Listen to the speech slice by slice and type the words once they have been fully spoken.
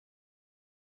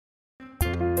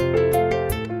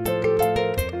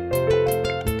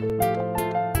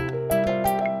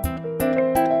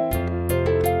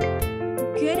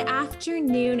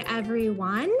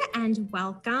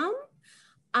welcome.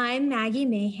 I'm Maggie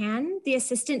Mahan, the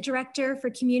Assistant Director for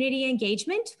Community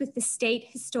Engagement with the State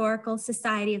Historical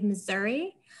Society of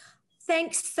Missouri.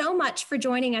 Thanks so much for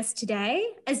joining us today.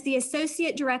 As the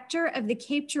Associate Director of the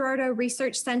Cape Girardeau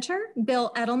Research Center,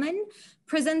 Bill Eddleman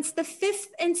presents the 5th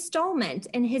installment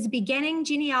in his Beginning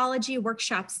Genealogy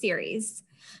Workshop series.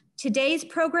 Today's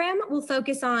program will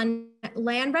focus on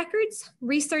land records,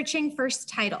 researching first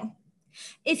title.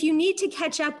 If you need to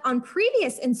catch up on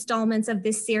previous installments of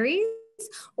this series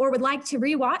or would like to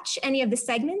rewatch any of the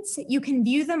segments, you can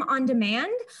view them on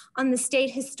demand on the State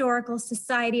Historical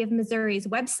Society of Missouri's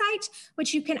website,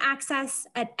 which you can access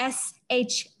at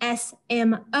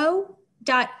shsmo.org.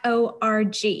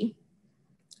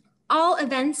 All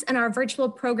events in our virtual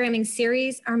programming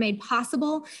series are made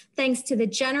possible thanks to the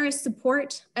generous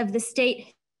support of the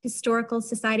State Historical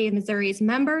Society of Missouri's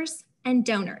members and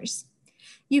donors.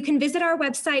 You can visit our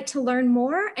website to learn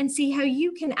more and see how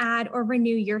you can add or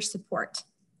renew your support.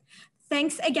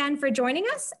 Thanks again for joining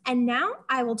us. And now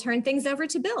I will turn things over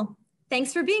to Bill.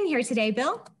 Thanks for being here today,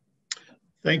 Bill.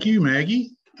 Thank you,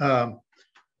 Maggie.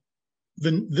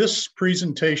 This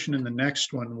presentation and the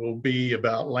next one will be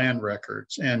about land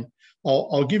records. And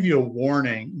I'll give you a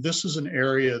warning. This is an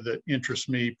area that interests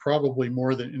me probably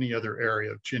more than any other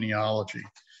area of genealogy.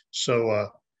 So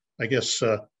I guess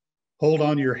hold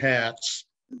on to your hats.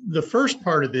 The first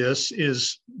part of this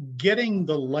is getting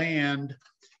the land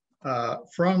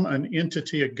from an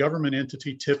entity, a government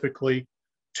entity typically,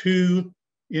 to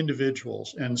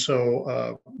individuals. And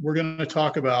so we're going to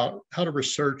talk about how to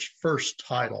research first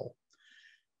title.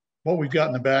 What we've got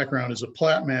in the background is a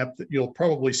plat map that you'll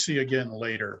probably see again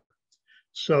later.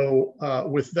 So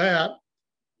with that,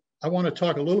 I want to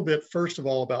talk a little bit, first of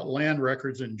all, about land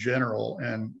records in general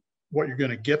and what you're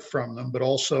going to get from them, but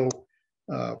also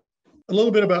a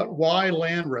little bit about why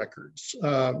land records.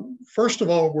 First of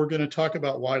all, we're going to talk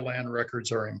about why land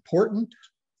records are important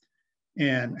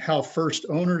and how first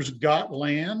owners got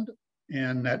land,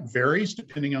 and that varies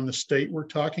depending on the state we're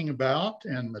talking about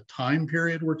and the time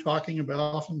period we're talking about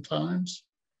oftentimes.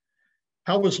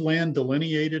 How was land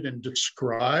delineated and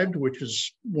described, which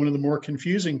is one of the more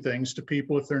confusing things to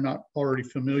people if they're not already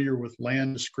familiar with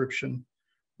land description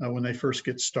when they first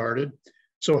get started.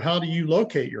 So how do you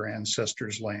locate your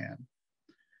ancestors' land?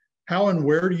 How and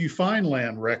where do you find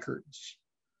land records?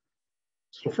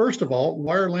 So first of all,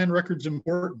 why are land records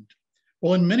important?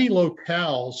 Well, in many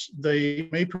locales, they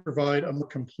may provide a more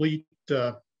complete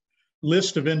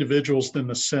list of individuals than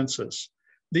the census.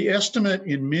 The estimate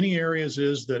in many areas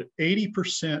is that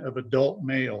 80% of adult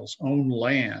males own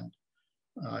land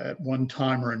at one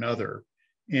time or another.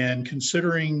 And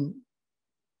considering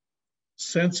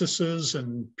censuses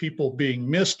and people being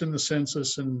missed in the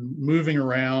census and moving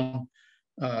around,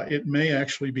 it may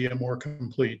actually be a more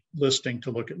complete listing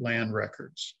to look at land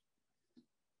records.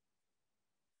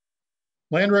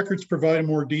 Land records provide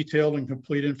more detailed and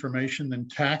complete information than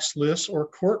tax lists or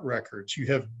court records. You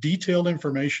have detailed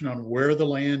information on where the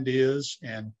land is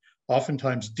and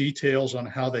oftentimes details on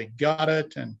how they got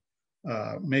it and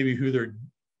maybe who they're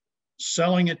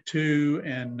selling it to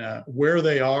and where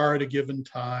they are at a given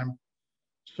time.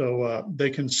 So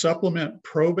they can supplement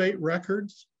probate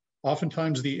records.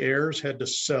 Oftentimes the heirs had to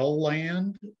sell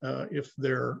land if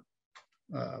their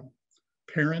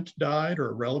parent died or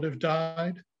a relative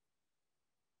died.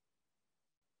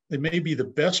 They may be the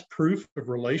best proof of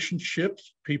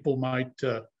relationships. People might,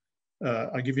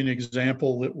 I'll give you an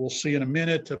example that we'll see in a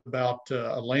minute about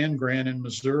a land grant in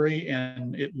Missouri,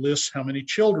 and it lists how many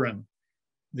children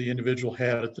the individual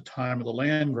had at the time of the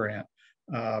land grant.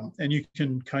 And you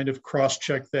can kind of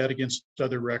cross-check that against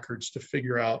other records to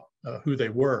figure out who they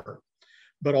were.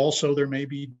 But also there may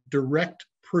be direct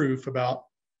proof about,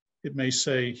 it may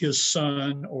say his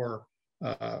son or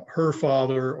her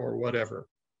father or whatever.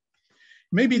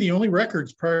 Maybe the only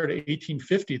records prior to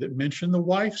 1850 that mention the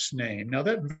wife's name. Now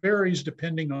that varies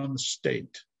depending on the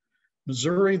state.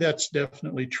 Missouri, that's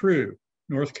definitely true.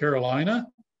 North Carolina,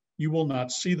 you will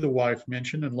not see the wife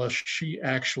mentioned unless she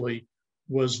actually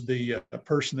was the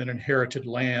person that inherited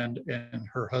land and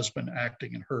her husband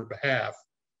acting in her behalf,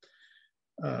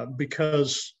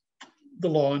 because the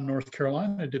law in North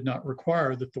Carolina did not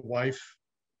require that the wife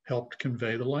helped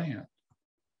convey the land.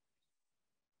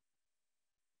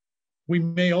 We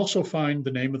may also find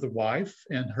the name of the wife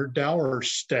and her dower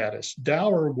status.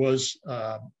 Dower was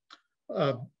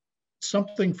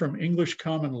something from English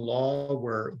common law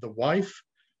where the wife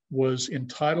was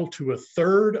entitled to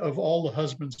 1/3 of all the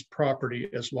husband's property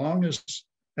as long as,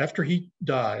 after he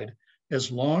died,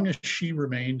 as long as she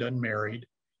remained unmarried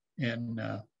and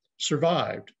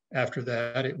survived. After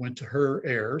that, it went to her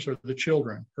heirs or the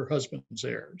children, her husband's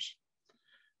heirs.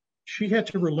 she had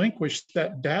to relinquish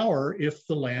that dower if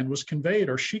the land was conveyed,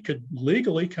 or she could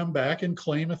legally come back and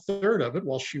claim a third of it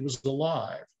while she was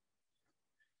alive.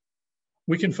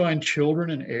 We can find children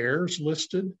and heirs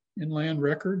listed in land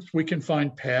records. We can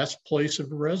find past place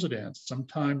of residence.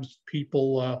 Sometimes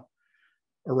people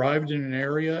arrived in an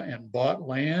area and bought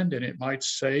land, and it might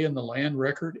say in the land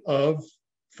record of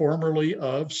formerly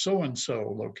of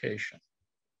so-and-so location.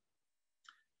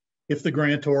 If the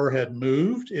grantor had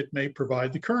moved, it may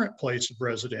provide the current place of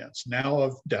residence, now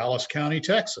of Dallas County,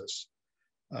 Texas,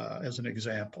 as an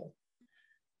example.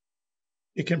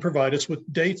 It can provide us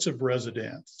with dates of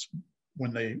residence,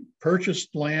 when they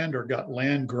purchased land or got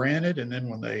land granted, and then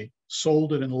when they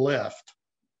sold it and left.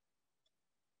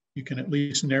 You can at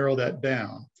least narrow that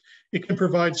down. It can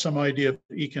provide some idea of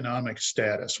economic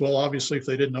status. Well, obviously, if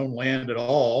they didn't own land at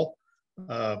all,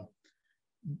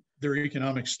 their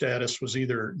economic status was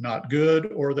either not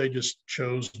good or they just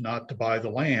chose not to buy the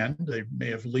land. They may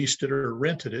have leased it or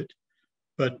rented it,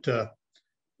 but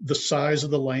the size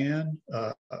of the land,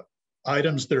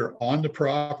 items that are on the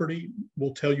property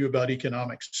will tell you about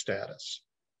economic status.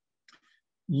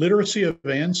 Literacy of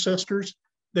ancestors,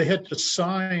 they had to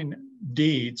sign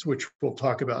deeds, which we'll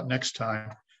talk about next time,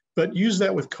 but use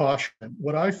that with caution.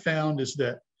 What I found is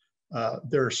that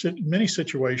there are many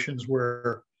situations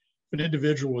where if an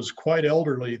individual was quite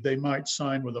elderly, they might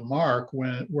sign with a mark,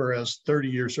 whereas 30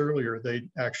 years earlier, they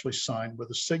actually signed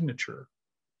with a signature.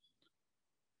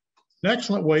 An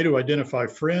excellent way to identify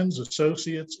friends,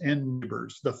 associates, and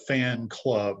neighbors, the fan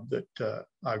club that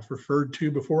I've referred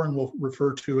to before and will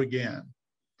refer to again.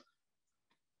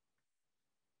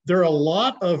 There are a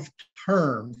lot of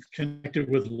terms connected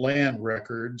with land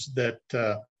records that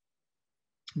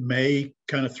may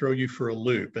kind of throw you for a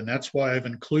loop, and that's why I've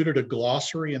included a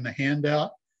glossary in the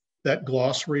handout. That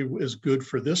glossary is good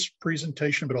for this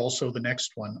presentation, but also the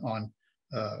next one on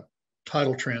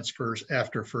title transfers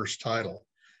after first title.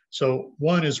 So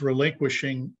one is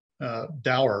relinquishing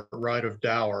dower, right of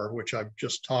dower, which I've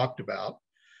just talked about.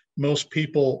 Most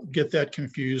people get that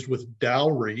confused with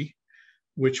dowry,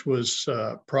 which was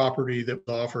property that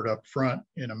was offered up front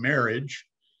in a marriage.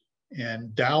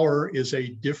 And dower is a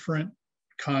different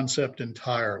concept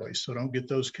entirely, so don't get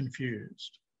those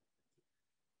confused.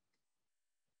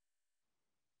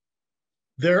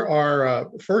 There are,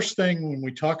 first thing when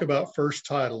we talk about first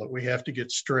title that we have to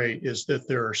get straight is that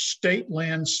there are state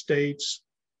land states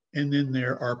and then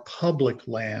there are public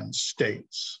land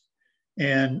states.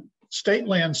 And state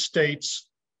land states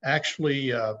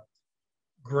actually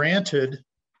granted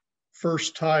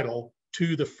first title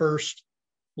to the first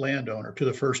landowner, to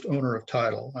the first owner of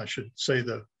title. I should say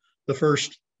the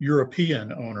first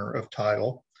European owner of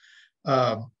title.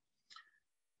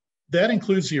 That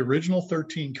includes the original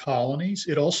 13 colonies.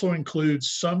 It also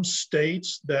includes some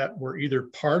states that were either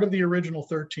part of the original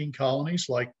 13 colonies,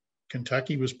 like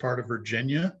Kentucky was part of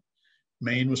Virginia,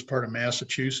 Maine was part of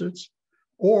Massachusetts,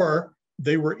 or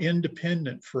they were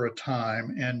independent for a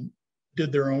time and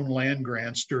did their own land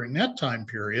grants during that time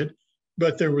period,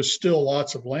 but there was still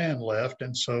lots of land left,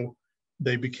 and so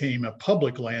they became a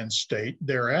public land state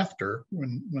thereafter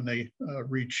when they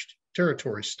reached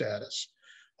territory status.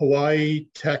 Hawaii,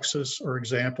 Texas are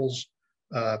examples,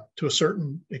 to a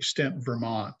certain extent,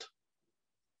 Vermont.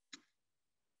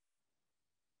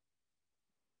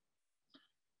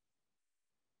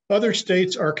 Other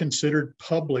states are considered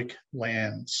public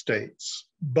land states,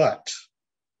 but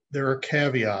there are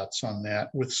caveats on that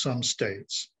with some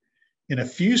states. In a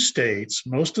few states,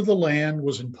 most of the land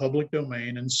was in public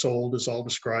domain and sold, as I'll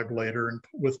describe later,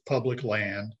 with public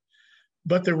land.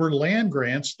 But there were land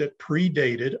grants that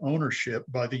predated ownership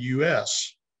by the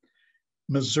US.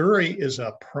 Missouri is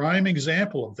a prime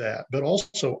example of that, but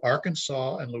also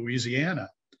Arkansas and Louisiana.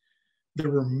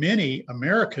 There were many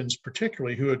Americans,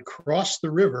 particularly, who had crossed the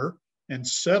river and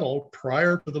settled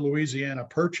prior to the Louisiana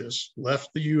Purchase, left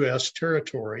the US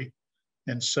territory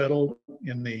and settled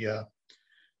in the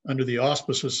under the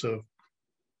auspices of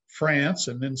France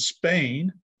and then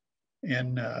Spain,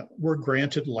 and were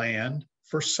granted land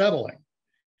for settling.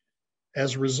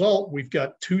 As a result, we've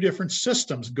got two different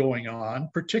systems going on,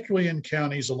 particularly in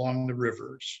counties along the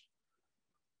rivers.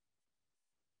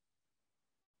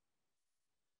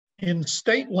 In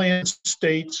state land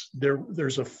states,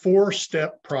 there's a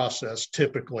four-step process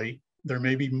typically. There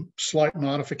may be slight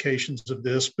modifications of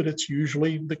this, but it's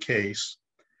usually the case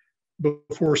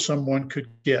before someone could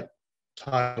get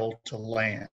title to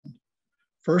land.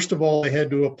 First of all, they had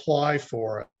to apply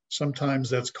for it. Sometimes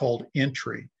that's called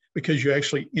entry, because you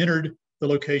actually entered the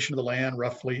location of the land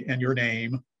roughly and your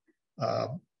name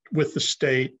with the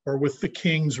state or with the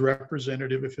king's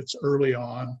representative if it's early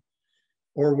on.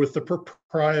 or with the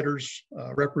proprietor's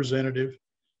representative,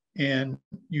 and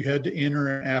you had to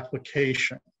enter an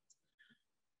application.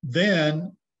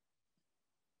 Then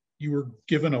you were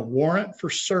given a warrant for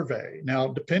survey. Now,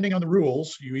 depending on the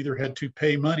rules, you either had to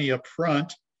pay money up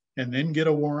front and then get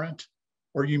a warrant,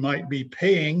 or you might be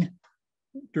paying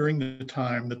during the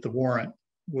time that the warrant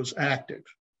was active.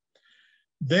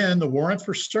 Then the warrant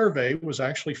for survey was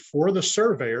actually for the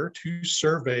surveyor to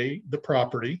survey the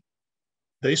property.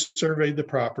 They surveyed the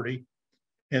property.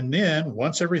 And then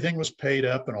once everything was paid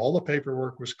up and all the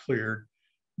paperwork was cleared,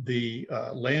 the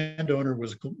landowner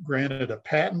was granted a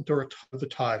patent or the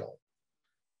title.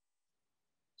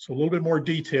 So a little bit more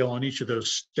detail on each of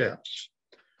those steps.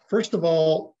 First of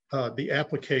all, the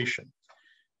application.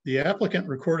 The applicant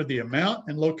recorded the amount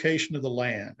and location of the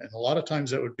land. And a lot of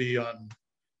times that would be on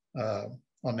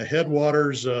the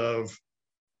headwaters of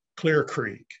Clear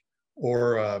Creek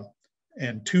or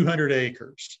and 200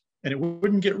 acres. And it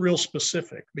wouldn't get real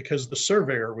specific because the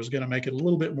surveyor was going to make it a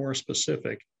little bit more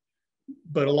specific.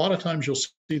 But a lot of times you'll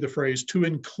see the phrase to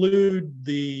include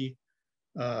the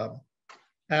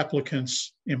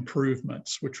applicant's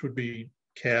improvements, which would be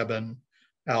cabin,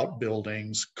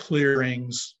 outbuildings,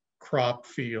 clearings, crop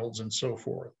fields, and so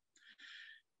forth.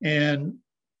 And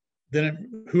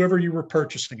then whoever you were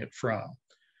purchasing it from.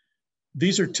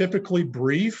 These are typically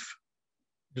brief,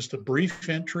 just a brief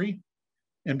entry.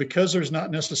 And because there's not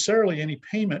necessarily any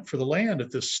payment for the land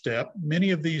at this step,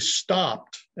 many of these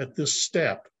stopped at this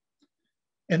step.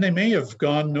 And they may have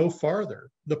gone no farther.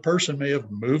 The person may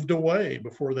have moved away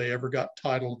before they ever got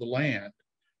title of the land,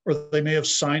 or they may have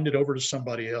signed it over to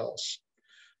somebody else.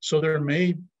 So there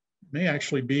may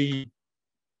actually be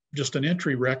just an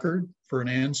entry record for an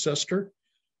ancestor,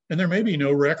 and there may be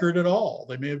no record at all.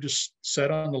 They may have just sat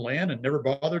on the land and never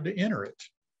bothered to enter it.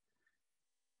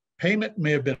 Payment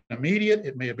may have been immediate,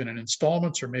 it may have been in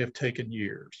installments, or may have taken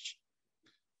years.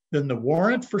 Then the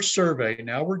warrant for survey,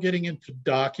 now we're getting into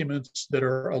documents that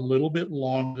are a little bit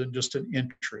longer than just an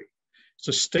entry. It's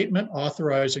a statement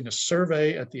authorizing a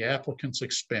survey at the applicant's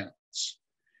expense.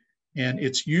 And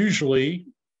it's usually,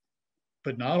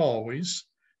 but not always,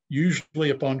 usually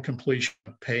upon completion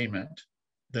of payment,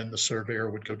 then the surveyor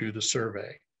would go do the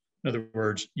survey. In other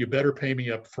words, you better pay me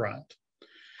up front.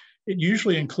 It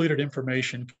usually included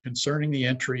information concerning the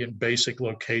entry and basic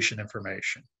location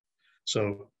information.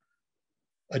 So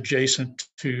adjacent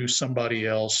to somebody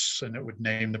else, and it would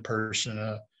name the person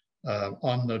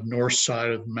on the north side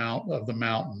of the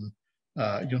mountain.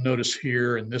 You'll notice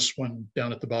here in this one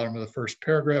down at the bottom of the first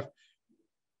paragraph,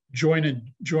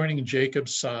 joining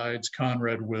Jacob's sides,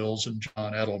 Conrad Wills and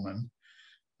John Eddleman.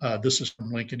 This is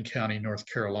from Lincoln County, North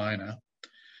Carolina.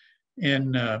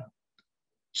 And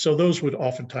so those would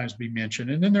oftentimes be mentioned.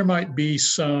 And then there might be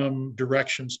some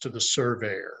directions to the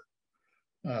surveyor.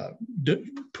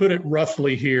 Put it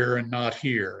roughly here and not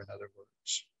here, in other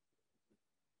words.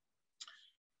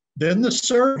 Then the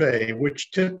survey,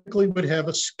 which typically would have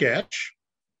a sketch.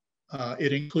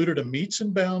 It included a meets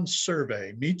and bounds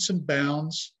survey. Meets and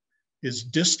bounds is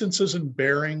distances and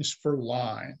bearings for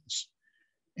lines.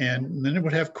 And then it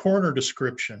would have corner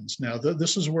descriptions. Now,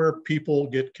 this is where people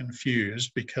get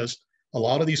confused because a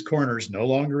lot of these corners no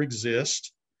longer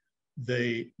exist.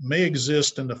 They may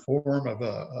exist in the form of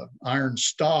an iron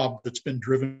stop that's been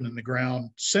driven in the ground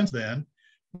since then,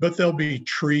 but there'll be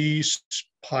trees,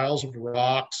 piles of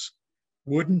rocks,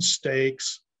 wooden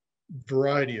stakes,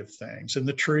 variety of things. And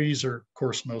the trees are, of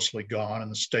course, mostly gone and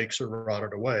the stakes are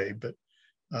rotted away, but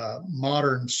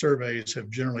modern surveys have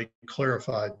generally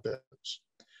clarified those.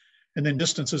 And then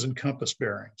distances and compass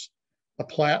bearings. A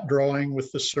plat drawing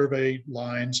with the survey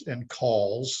lines and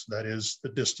calls, that is the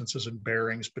distances and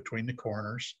bearings between the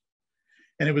corners.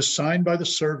 And it was signed by the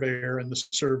surveyor and the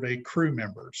survey crew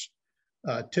members.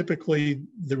 Typically,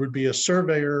 there would be a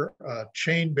surveyor, a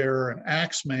chain bearer, an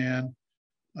axe man,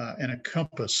 and a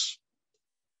compass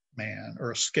man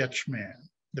or a sketch man,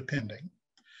 depending.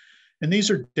 And these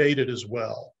are dated as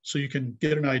well. So you can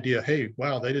get an idea, hey,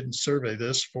 wow, they didn't survey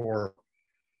this for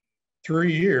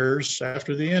 3 years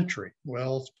after the entry.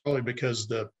 Well, it's probably because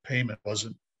the payment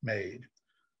wasn't made.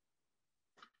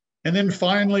 And then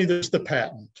finally, there's the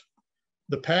patent.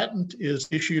 The patent is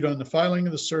issued on the filing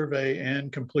of the survey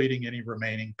and completing any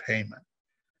remaining payment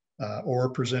or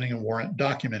presenting a warrant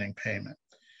documenting payment.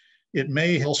 It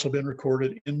may have also been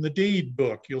recorded in the deed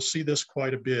book. You'll see this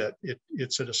quite a bit.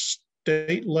 It's at a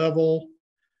state level,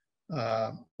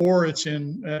 or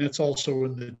it's also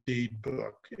in the deed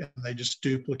book, and they just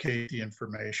duplicate the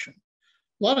information.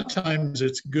 A lot of times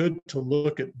it's good to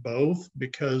look at both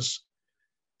because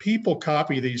people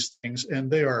copy these things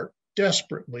and they are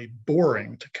desperately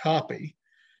boring to copy.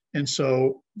 And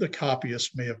so the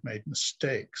copyist may have made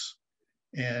mistakes.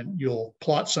 And you'll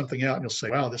plot something out and you'll say,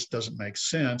 wow, this doesn't make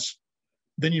sense.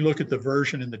 Then you look at the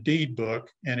version in the deed book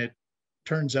and it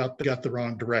turns out they got the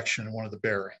wrong direction in one of the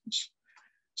bearings.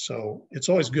 So it's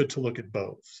always good to look at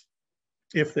both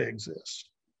if they exist.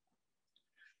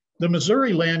 The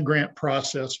Missouri land grant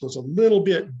process was a little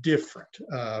bit different.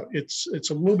 It's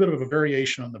a little bit of a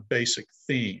variation on the basic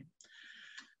theme.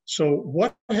 So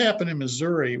what happened in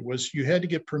Missouri was you had to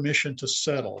get permission to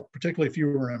settle, particularly if you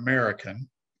were an American,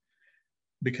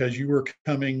 because you were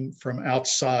coming from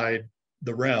outside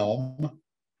the realm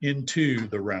into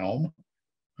the realm,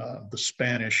 the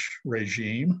Spanish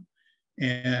regime.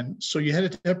 And so you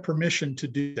had to have permission to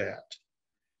do that.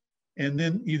 And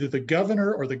then either the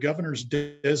governor or the governor's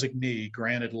designee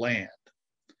granted land.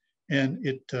 And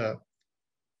it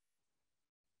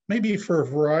maybe for a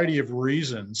variety of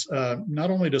reasons, not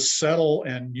only to settle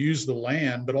and use the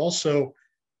land, but also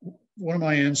one of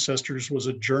my ancestors was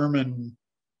a German,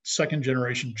 second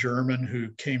generation German who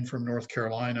came from North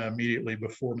Carolina immediately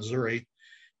before Missouri.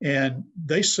 And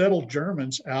they settled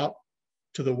Germans out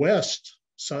to the west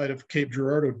side of Cape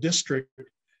Girardeau district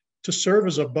to serve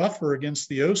as a buffer against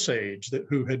the Osage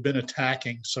who had been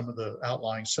attacking some of the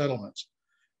outlying settlements.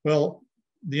 Well,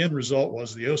 the end result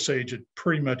was the Osage had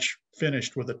pretty much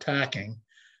finished with attacking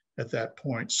at that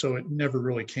point, so it never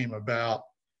really came about,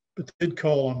 but they did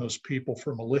call on those people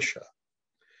for militia.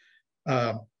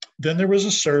 Then there was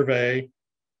a survey,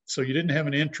 so you didn't have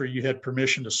an entry, you had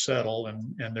permission to settle,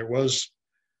 and there was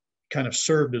kind of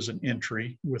served as an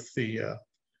entry with the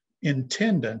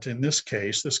intendant. In this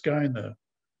case, this guy in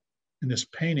this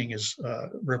painting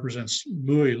represents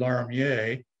Louis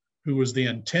Larmier, who was the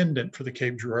intendant for the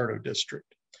Cape Girardeau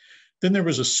district. Then there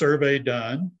was a survey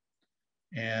done,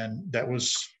 and that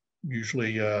was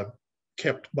usually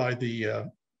kept by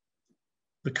the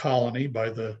colony,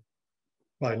 by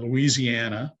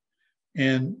Louisiana.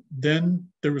 And then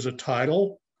there was a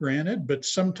title granted, but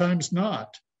sometimes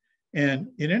not. And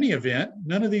in any event,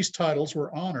 none of these titles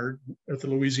were honored at the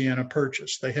Louisiana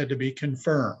Purchase. They had to be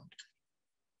confirmed.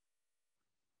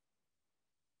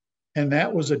 And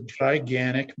that was a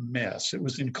gigantic mess. It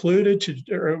was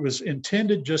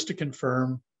intended just to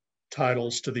confirm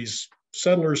titles to these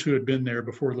settlers who had been there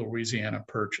before the Louisiana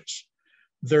Purchase.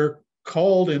 They're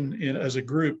called in as a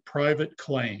group private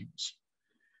claims.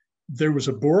 There was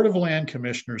a board of land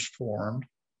commissioners formed,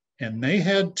 and they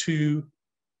had to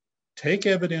take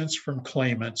evidence from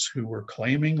claimants who were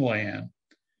claiming land.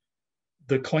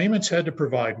 The claimants had to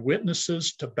provide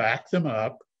witnesses to back them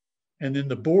up, and then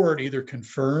the board either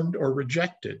confirmed or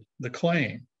rejected the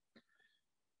claim.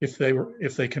 If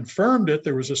they confirmed it,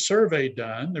 there was a survey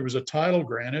done, there was a title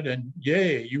granted, and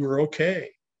yay, you were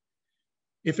okay.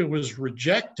 If it was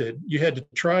rejected, you had to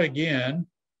try again,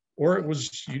 or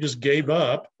you just gave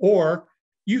up, or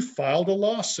you filed a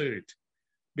lawsuit.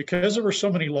 Because there were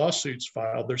so many lawsuits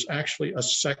filed, there's actually a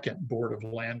second board of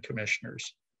land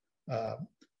commissioners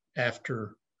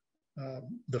after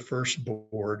the first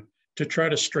board to try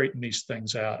to straighten these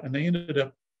things out. And they ended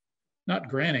up not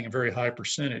granting a very high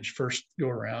percentage first go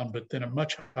around, but then a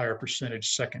much higher percentage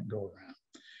second go around.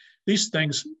 These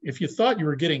things, if you thought you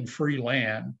were getting free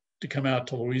land to come out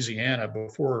to Louisiana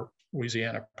before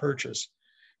Louisiana Purchase,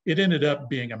 it ended up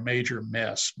being a major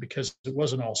mess because it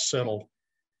wasn't all settled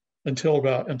until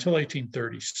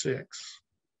 1836.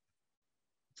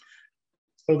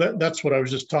 So that's what I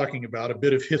was just talking about, a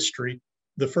bit of history.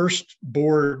 The first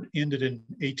board ended in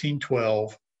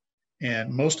 1812,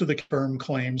 and most of the confirmed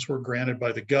claims were granted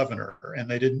by the governor, and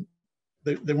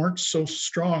they weren't so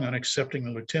strong on accepting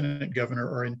the lieutenant governor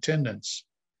or intendant's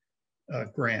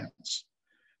grants.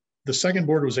 The second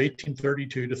board was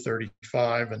 1832 to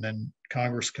 35, and then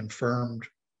Congress confirmed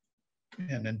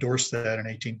and endorsed that in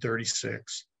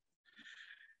 1836.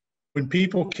 When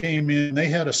people came in, they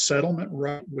had a settlement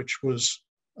right, which was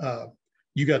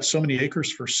you got so many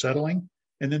acres for settling.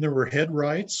 And then there were head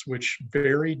rights, which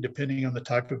varied depending on the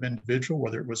type of individual,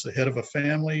 whether it was the head of a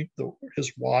family,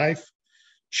 his wife,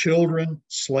 children,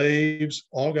 slaves,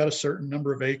 all got a certain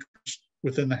number of acres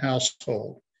within the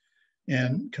household.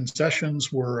 And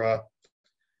concessions were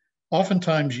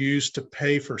oftentimes used to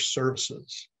pay for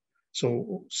services.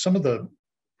 So some of the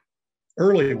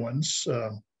early ones,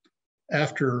 right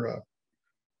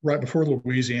before the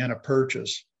Louisiana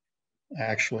Purchase,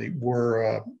 actually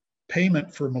were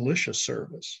payment for militia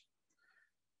service.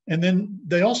 And then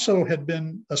they also had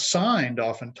been assigned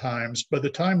oftentimes, by the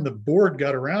time the board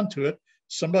got around to it,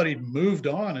 somebody moved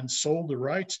on and sold the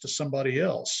rights to somebody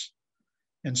else.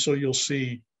 And so you'll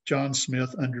see John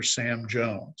Smith under Sam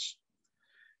Jones.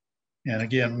 And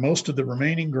again, most of the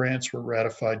remaining grants were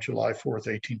ratified July 4th,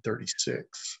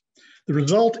 1836. The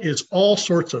result is all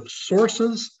sorts of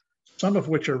sources, some of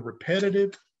which are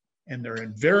repetitive, and they're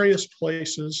in various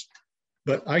places,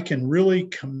 but I can really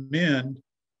commend,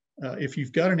 if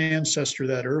you've got an ancestor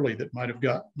that early that might have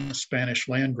gotten a Spanish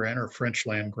land grant or French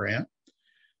land grant,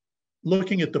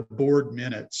 looking at the board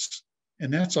minutes,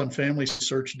 and that's on Family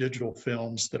Search digital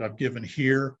films that I've given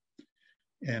here.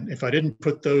 And if I didn't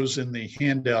put those in the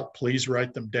handout, please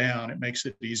write them down. It makes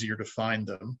it easier to find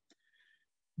them.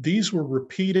 These were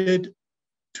repeated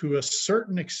to a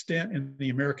certain extent in the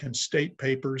American state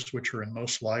papers, which are in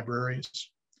most libraries.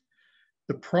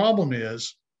 The problem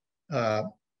is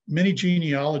many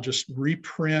genealogists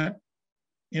reprint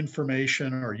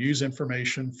information or use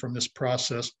information from this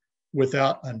process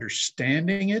without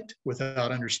understanding it,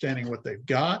 without understanding what they've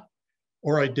got,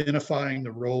 or identifying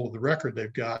the role of the record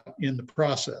they've got in the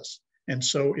process. And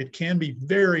so it can be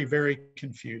very, very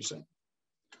confusing.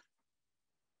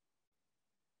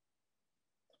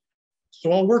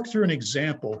 So I'll work through an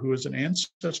example who is an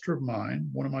ancestor of mine,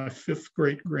 one of my fifth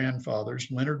great grandfathers,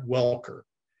 Leonard Welker,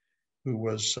 who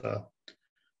was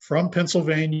from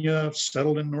Pennsylvania,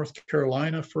 settled in North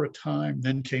Carolina for a time,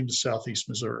 then came to Southeast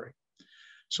Missouri.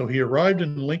 So he arrived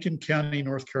in Lincoln County,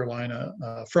 North Carolina,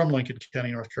 from Lincoln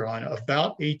County, North Carolina,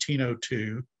 about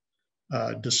 1802,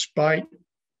 despite,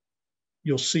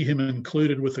 you'll see him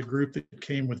included with a group that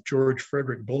came with George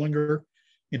Frederick Bullinger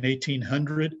in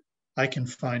 1800. I can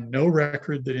find no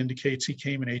record that indicates he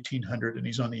came in 1800, and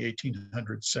he's on the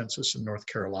 1800 census in North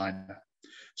Carolina.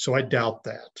 So I doubt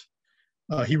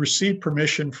that. He received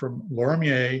permission from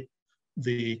Lormier,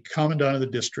 the commandant of the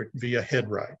district, via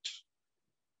headwrite.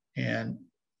 And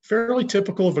fairly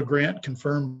typical of a grant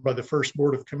confirmed by the first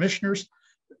Board of Commissioners,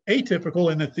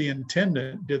 atypical in that the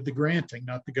intendant did the granting,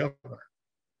 not the governor.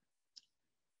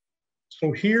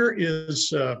 So here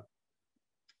is a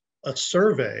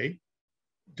survey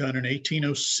done in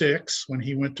 1806 when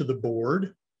he went to the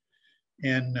board,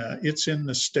 and it's in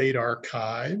the state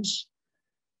archives,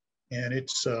 and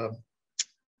it's a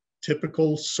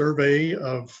typical survey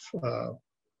of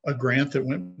a grant that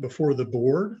went before the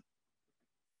board.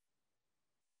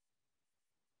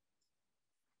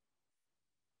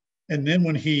 And then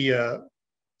when he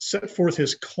set forth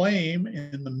his claim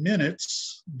in the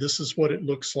minutes, this is what it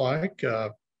looks like,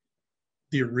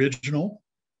 the original.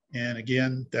 And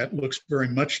again, that looks very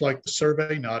much like the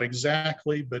survey, not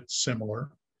exactly, but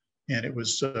similar. And it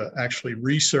was actually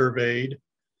resurveyed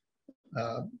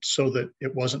so that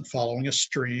it wasn't following a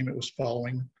stream, it was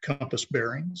following compass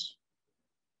bearings.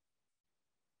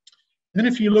 And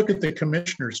then if you look at the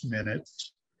commissioner's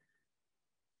minutes,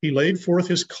 he laid forth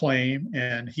his claim,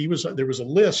 and there was a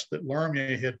list that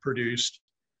Lormier had produced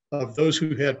of those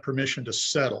who had permission to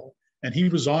settle. And he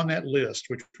was on that list,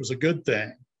 which was a good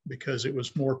thing because it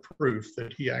was more proof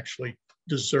that he actually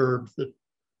deserved the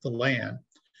land.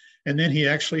 And then he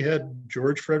actually had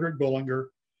George Frederick Bullinger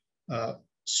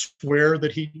swear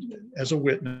that he, as a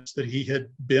witness, that he had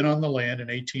been on the land in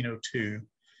 1802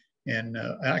 and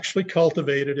actually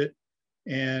cultivated it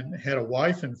and had a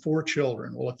wife and 4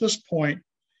 children. Well, at this point,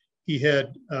 he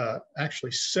had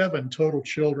actually 7 total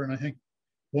children. I think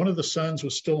one of the sons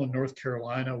was still in North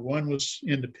Carolina. One was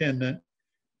independent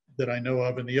that I know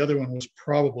of, and the other one was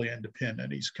probably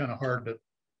independent. He's kind of hard to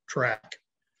track.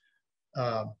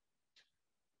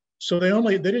 So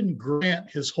they didn't grant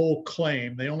his whole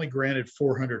claim. They only granted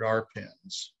 400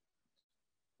 arpins.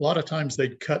 A lot of times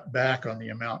they'd cut back on the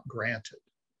amount granted.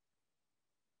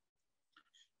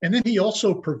 And then he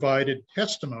also provided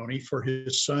testimony for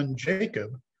his son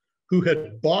Jacob, who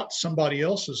had bought somebody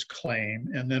else's claim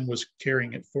and then was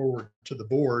carrying it forward to the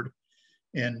board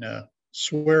and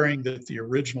swearing that the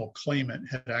original claimant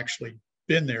had actually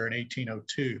been there in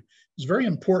 1802. It was very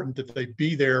important that they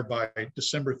be there by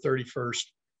December 31st,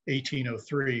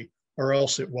 1803, or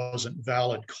else it wasn't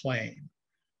valid claim.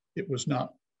 It was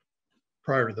not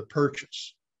prior to the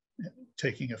purchase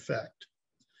taking effect.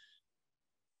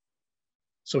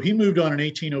 So he moved on in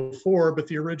 1804, but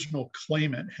the original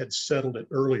claimant had settled it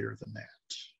earlier than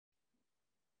that.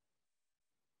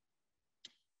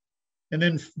 And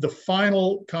then the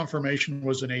final confirmation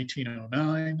was in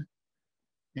 1809,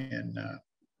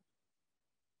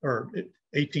 or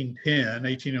 1810,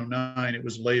 1809, it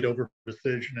was laid over for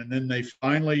decision, and then they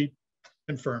finally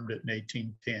confirmed it in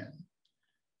 1810.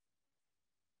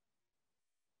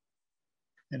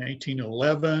 In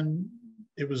 1811,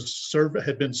 it was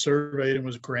had been surveyed and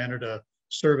was granted a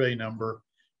survey number.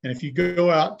 And if you go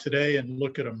out today and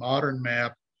look at a modern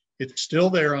map, it's still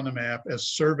there on the map as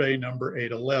survey number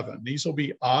 811. These will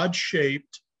be odd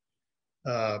shaped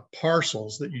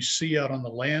parcels that you see out on the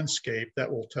landscape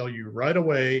that will tell you right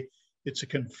away it's a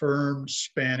confirmed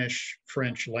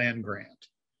Spanish-French land grant.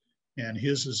 And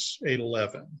his is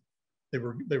 811.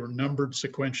 They were numbered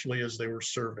sequentially as they were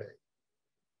surveyed.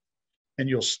 And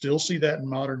you'll still see that in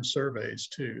modern surveys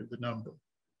too, the number.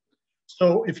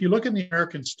 So if you look in the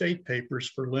American State Papers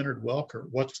for Leonard Welker,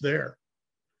 what's there?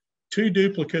 2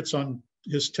 duplicates on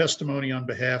his testimony on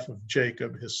behalf of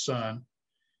Jacob, his son,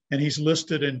 and he's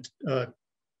listed in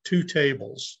 2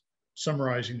 tables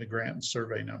summarizing the grant and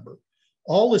survey number.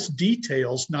 All this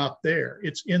detail's not there.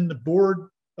 It's in the Board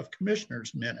of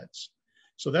Commissioners minutes.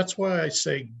 So that's why I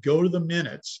say go to the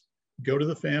minutes, go to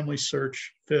the Family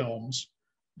Search films,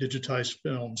 digitized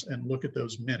films, and look at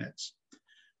those minutes.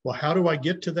 Well, how do I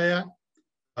get to that?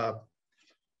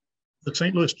 The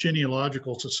St. Louis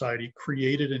Genealogical Society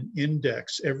created an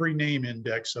index, every name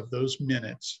index of those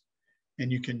minutes,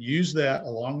 and you can use that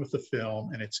along with the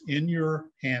film, and it's in your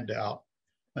handout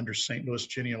under St. Louis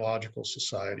Genealogical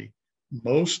Society.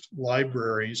 Most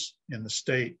libraries in the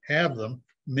state have them.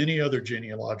 Many other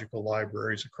genealogical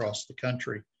libraries across the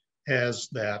country has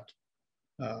that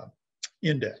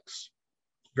index.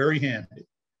 Very handy.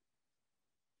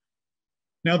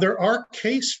 Now, there are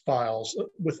case files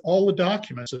with all the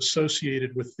documents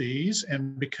associated with these,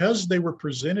 and because they were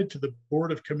presented to the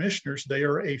Board of Commissioners, they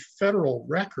are a federal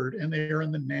record and they are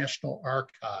in the National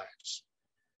Archives.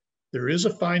 There is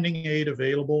a finding aid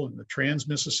available in the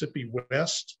Trans-Mississippi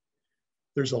West.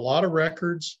 There's a lot of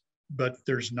records, but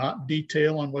there's not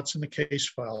detail on what's in the case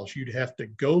files. You'd have to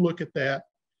go look at that.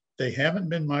 They haven't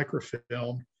been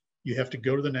microfilmed. You have to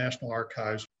go to the National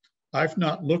Archives. I've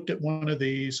not looked at one of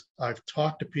these. I've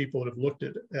talked to people that have looked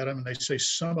at them, and they say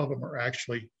some of them are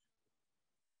actually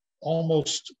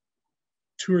almost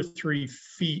 2 or 3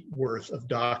 feet worth of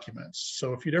documents.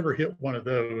 So if you'd ever hit one of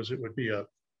those, it would be a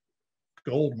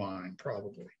gold mine,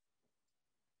 probably.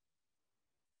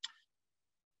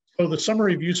 So the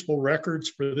summary of useful records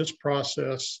for this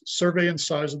process: survey and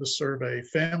size of the survey,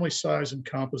 family size and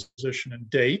composition, and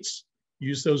dates.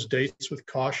 Use those dates with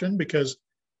caution, because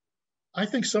I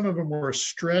think some of them were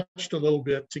stretched a little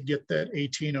bit to get that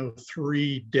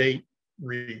 1803 date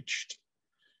reached.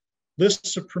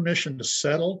 Lists of permission to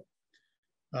settle,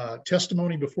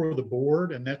 testimony before the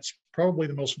board, and that's probably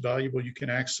the most valuable you can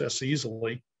access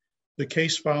easily. The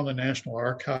case file in the National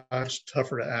Archives,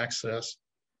 tougher to access.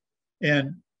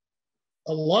 And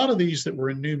a lot of these that were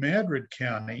in New Madrid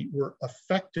County were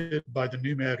affected by the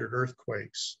New Madrid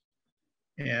earthquakes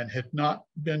and had not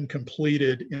been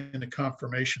completed in the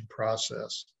confirmation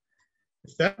process.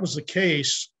 If that was the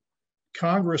case,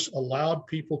 Congress allowed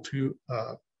people to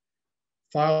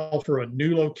file for a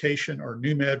new location or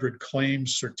New Madrid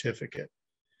claims certificate.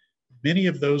 Many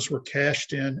of those were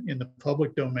cashed in the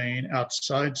public domain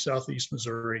outside Southeast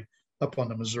Missouri, up on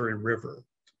the Missouri River,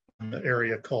 in the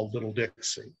area called Little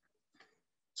Dixie.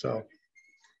 So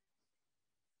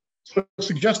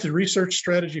suggested research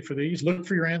strategy for these: look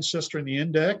for your ancestor in the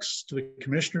index to the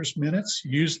commissioner's minutes,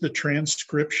 use the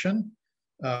transcription,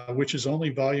 which is only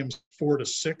volumes 4 to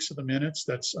 6 of the minutes.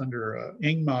 That's under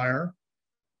Ingmeyer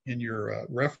in your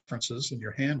references in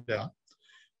your handout.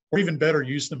 Or even better,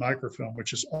 use the microfilm,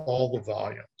 which is all the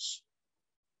volumes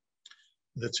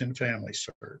that's in Family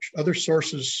Search. Other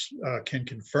sources can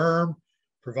confirm,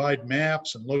 provide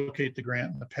maps, and locate the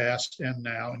grant in the past and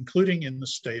now, including in the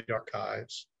state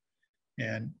archives.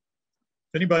 And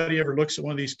if anybody ever looks at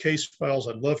one of these case files,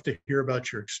 I'd love to hear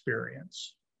about your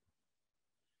experience.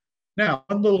 Now,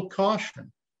 one little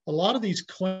caution: a lot of these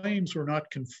claims were not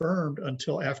confirmed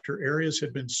until after areas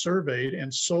had been surveyed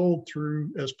and sold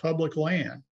through as public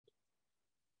land.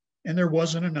 And there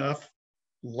wasn't enough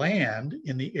land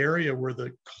in the area where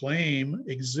the claim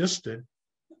existed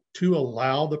to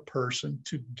allow the person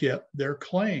to get their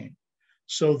claim.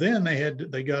 So then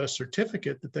they got a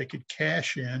certificate that they could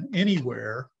cash in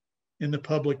anywhere in the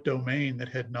public domain that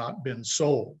had not been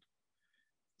sold.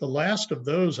 The last of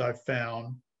those I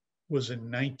found was in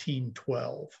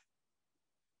 1912.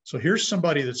 So here's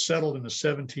somebody that settled in the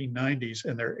 1790s,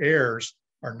 and their heirs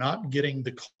are not getting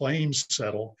the claims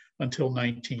settled until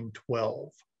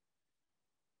 1912.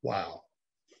 Wow.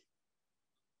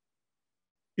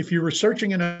 If you're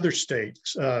researching in other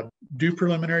states, do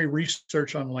preliminary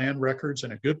research on land records,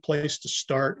 and a good place to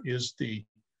start is the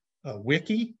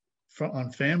wiki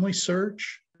on Family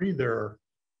Search. There are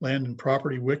land and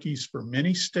property wikis for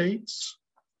many states.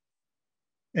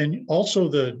 And also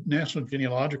the National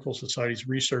Genealogical Society's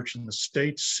Research in the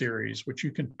States series, which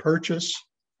you can purchase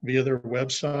via their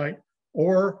website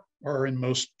or are in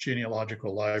most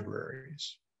genealogical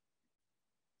libraries.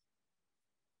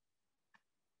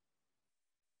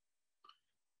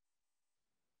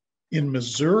 In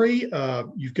Missouri,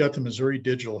 you've got the Missouri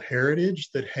Digital Heritage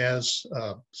that has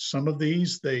some of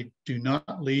these. They do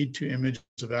not lead to images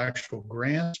of actual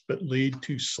grants, but lead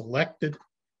to selected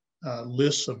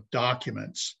lists of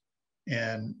documents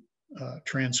and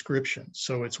transcriptions.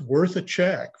 So it's worth a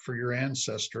check for your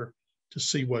ancestor to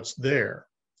see what's there.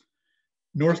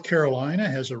 North Carolina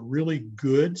has a really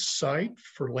good site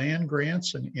for land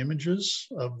grants and images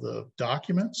of the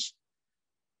documents,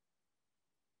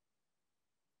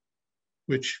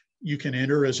 which you can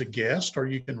enter as a guest or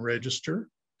you can register.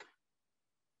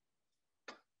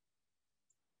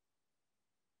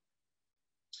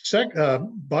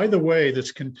 By the way,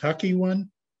 this Kentucky one,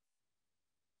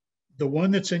 the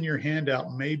one that's in your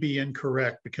handout may be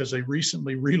incorrect because they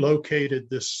recently relocated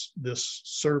this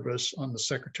service on the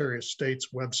Secretary of State's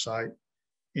website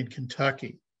in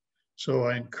Kentucky. So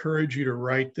I encourage you to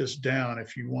write this down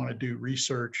if you want to do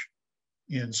research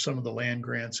in some of the land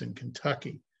grants in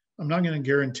Kentucky. I'm not going to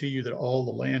guarantee you that all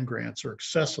the land grants are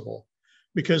accessible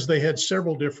because they had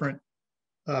several different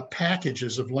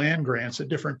packages of land grants at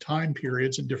different time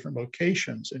periods and different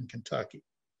locations in Kentucky.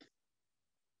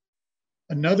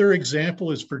 Another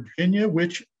example is Virginia,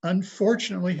 which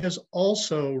unfortunately has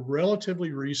also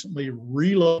relatively recently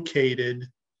relocated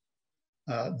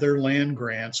their land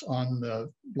grants on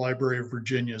the Library of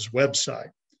Virginia's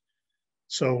website.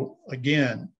 So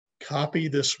again, copy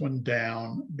this one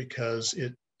down because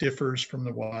it differs from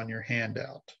the one on your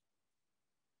handout.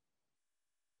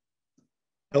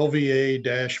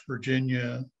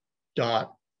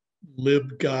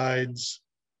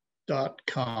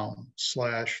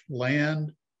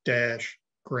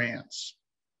 lva-virginia.libguides.com/land-grants.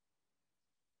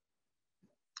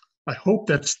 I hope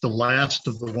that's the last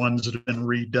of the ones that have been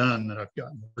redone that I've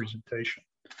got in the presentation.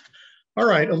 All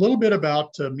right, a little bit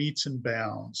about meets and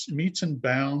bounds. Meets and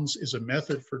bounds is a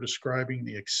method for describing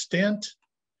the extent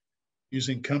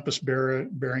using compass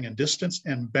bearing and distance,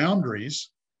 and boundaries,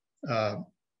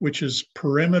 which is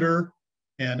perimeter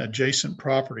and adjacent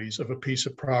properties of a piece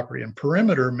of property. And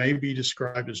perimeter may be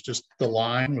described as just the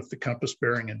line with the compass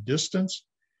bearing and distance.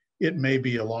 It may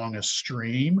be along a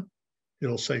stream.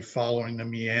 It'll say following the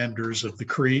meanders of the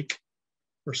creek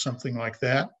or something like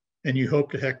that. And you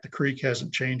hope to heck the creek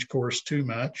hasn't changed course too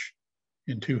much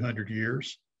in 200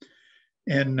 years.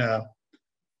 And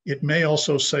it may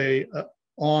also say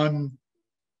on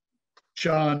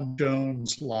John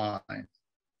Jones' line,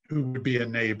 who would be a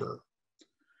neighbor.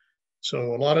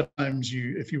 So a lot of times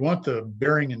if you want the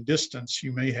bearing and distance,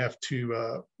 you may have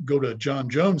to go to a John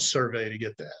Jones survey to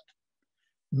get that.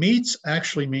 Meets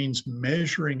actually means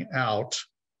measuring out.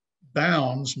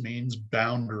 Bounds means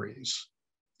boundaries.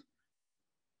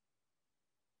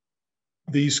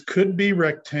 These could be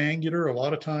rectangular. A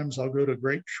lot of times I'll go to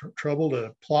great trouble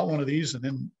to plot one of these and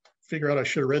then figure out I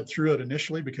should have read through it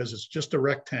initially because it's just a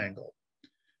rectangle.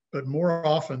 But more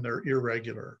often they're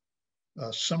irregular.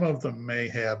 Some of them may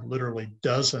have literally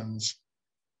dozens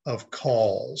of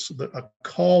calls. A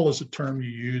call is a term you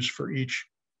use for each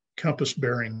compass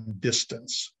bearing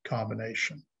distance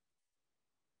combination.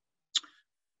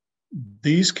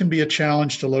 These can be a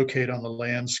challenge to locate on the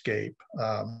landscape,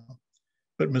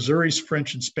 but Missouri's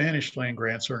French and Spanish land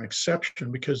grants are an exception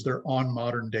because they're on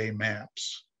modern day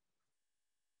maps.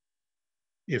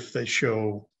 If they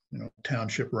show,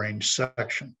 township range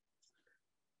section.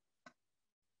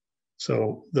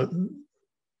 So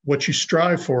what you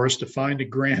strive for is to find a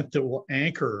grant that will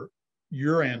anchor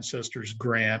your ancestor's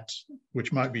grant,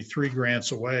 which might be 3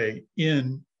 grants away,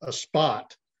 in a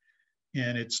spot.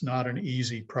 And it's not an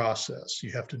easy process.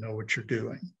 You have to know what you're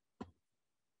doing.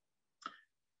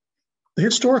 The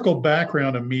historical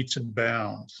background of meets and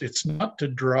bounds, it's not to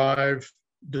drive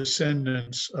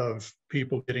descendants of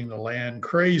people getting the land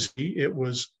crazy. It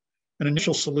was an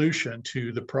initial solution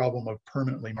to the problem of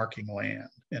permanently marking land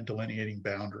and delineating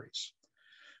boundaries.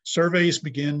 Surveys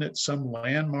begin at some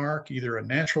landmark, either a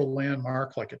natural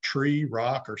landmark like a tree,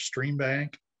 rock, or stream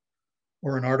bank,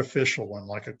 or an artificial one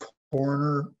like a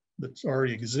corner that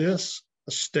already exists,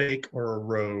 a stake or a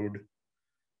road,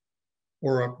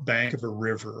 or a bank of a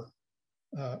river,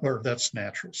 or that's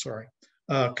natural, sorry.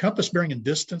 Compass bearing and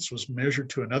distance was measured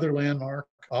to another landmark,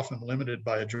 often limited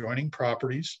by adjoining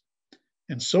properties,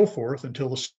 and so forth until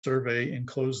the survey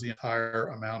enclosed the entire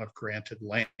amount of granted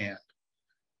land.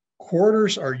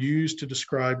 Quarters are used to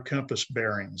describe compass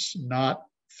bearings, not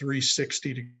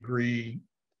 360-degree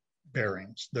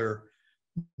bearings. They're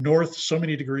north so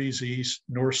many degrees east,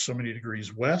 north so many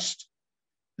degrees west,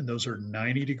 and those are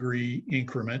 90-degree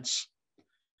increments,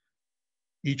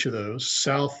 each of those,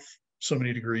 south so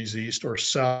many degrees east or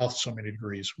south so many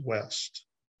degrees west.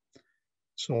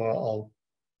 So I'll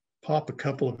pop a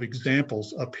couple of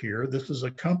examples up here. This is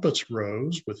a compass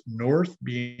rose with north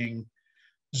being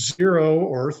 0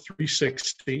 or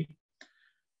 360,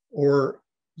 or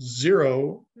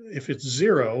 0, if it's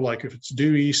 0, like if it's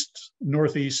due east,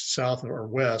 northeast, south, or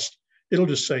west, it'll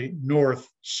just say north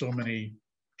so many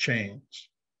chains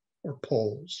or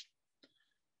poles.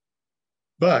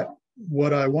 But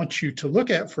what I want you to look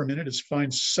at for a minute is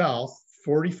find south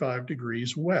 45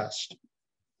 degrees west.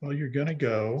 Well, you're going to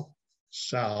go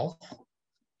south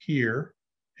here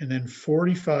and then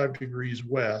 45 degrees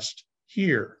west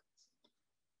here,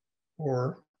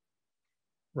 or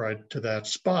right to that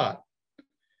spot.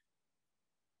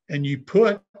 And you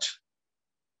put,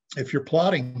 if you're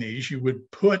plotting these, you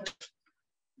would put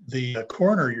the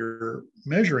corner you're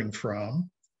measuring from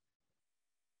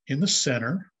in the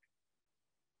center,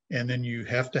 and then you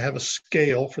have to have a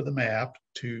scale for the map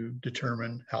to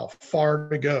determine how far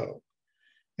to go.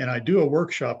 And I do a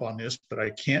workshop on this, but I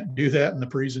can't do that in the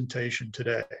presentation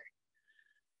today.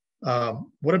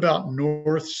 What about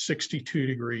north 62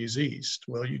 degrees east?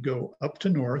 Well, you go up to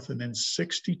north and then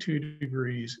 62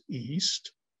 degrees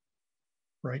east,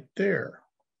 right there.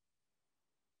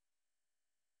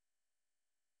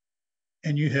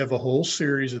 And you have a whole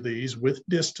series of these with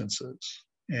distances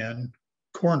and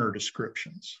corner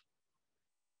descriptions.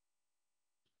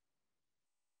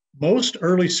 Most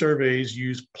early surveys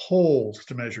use poles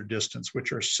to measure distance,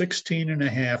 which are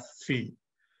 16.5 feet.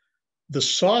 The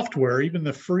software, even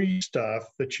the free stuff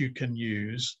that you can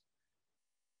use,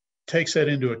 takes that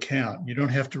into account. You don't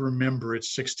have to remember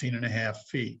it's 16.5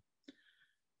 feet.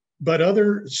 But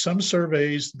some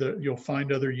surveys, you'll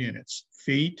find other units.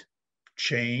 Feet,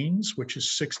 chains, which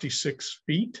is 66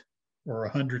 feet, or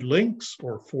 100 links,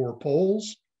 or 4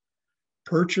 poles.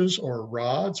 Perches or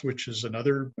rods, which is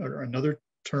another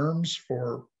terms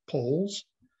for poles.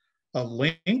 A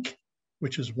link,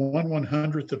 which is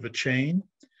 1/100th of a chain.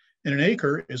 And an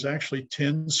acre is actually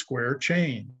 10 square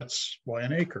chain. That's why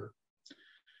an acre.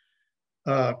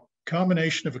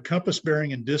 Combination of a compass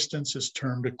bearing and distance is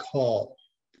termed a call.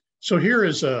 So here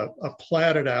is a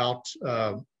platted out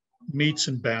meets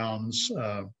and bounds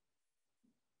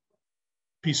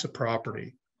piece of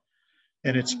property.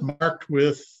 And it's marked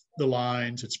with the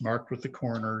lines, it's marked with the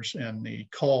corners, and the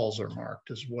calls are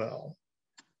marked as well.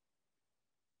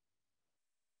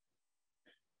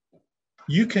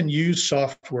 You can use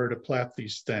software to plat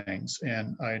these things,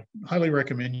 and I highly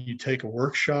recommend you take a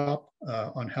workshop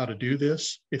on how to do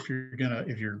this if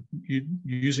you're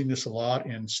using this a lot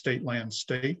in state land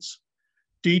states.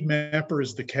 Deed Mapper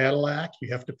is the Cadillac.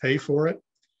 You have to pay for it.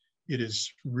 It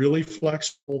is really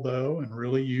flexible though and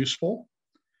really useful.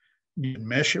 You can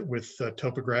mesh it with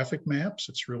topographic maps.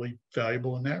 It's really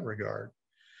valuable in that regard.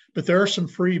 But there are some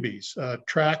freebies.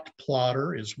 Tract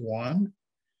Plotter is one,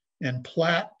 and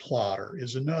Plat Plotter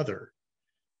is another.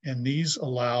 And these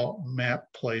allow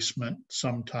map placement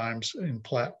sometimes in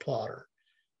Plat Plotter.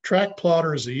 Tract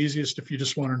Plotter is the easiest if you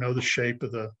just want to know the shape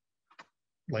of the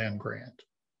land grant.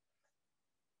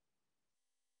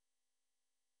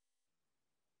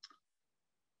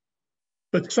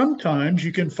 But sometimes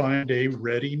you can find a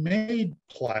ready-made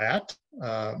plat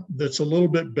that's a little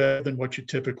bit better than what you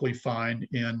typically find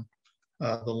in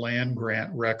the land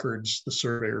grant records, the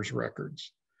surveyor's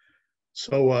records.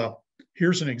 So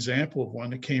here's an example of one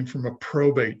that came from a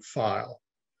probate file.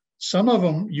 Some of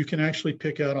them you can actually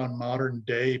pick out on modern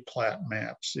day plat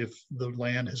maps if the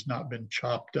land has not been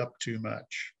chopped up too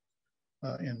much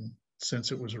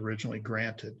since it was originally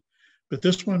granted. But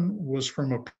this one was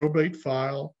from a probate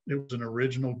file. It was an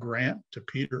original grant to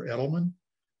Peter Eddleman,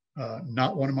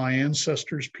 not one of my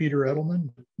ancestors, Peter Eddleman,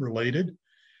 related.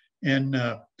 And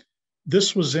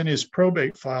this was in his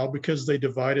probate file because they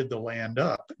divided the land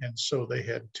up. And so they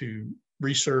had to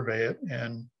resurvey it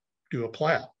and do a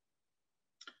plat.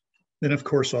 Then, of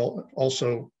course,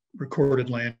 also recorded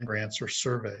land grants or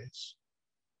surveys.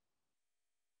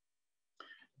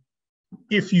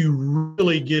 If you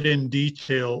really get in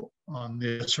detail on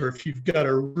this, or if you've got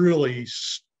a really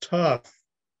tough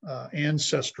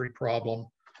ancestry problem,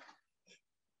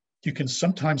 you can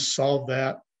sometimes solve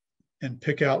that and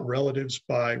pick out relatives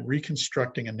by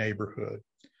reconstructing a neighborhood.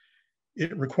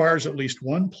 It requires at least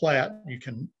one plat you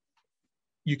can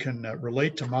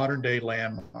relate to modern day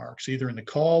landmarks, either in the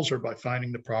calls or by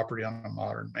finding the property on a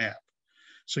modern map.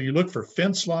 So you look for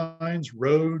fence lines,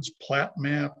 roads, plat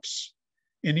maps,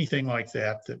 anything like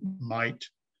that that might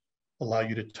allow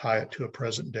you to tie it to a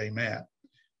present day map.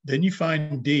 Then you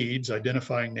find deeds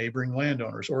identifying neighboring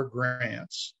landowners or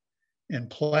grants and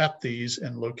plat these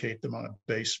and locate them on a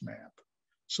base map.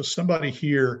 So somebody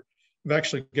here, I've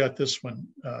actually got this one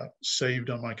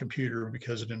saved on my computer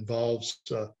because it involves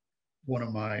one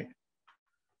of my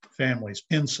family's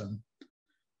ensign.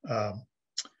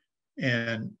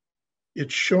 And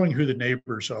it's showing who the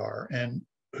neighbors are. And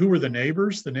who were the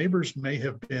neighbors? The neighbors may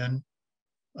have been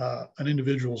an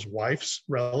individual's wife's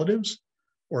relatives,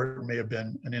 or it may have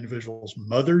been an individual's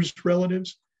mother's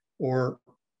relatives, or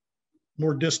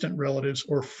more distant relatives,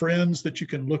 or friends that you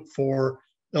can look for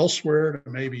elsewhere to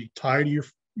maybe tie to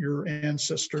your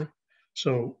ancestor.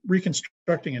 So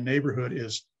reconstructing a neighborhood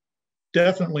is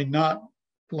definitely not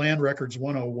Land Records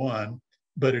 101,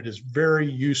 but it is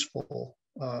very useful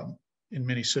in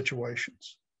many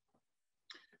situations.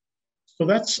 So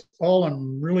that's all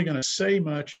I'm really going to say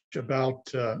much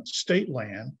about state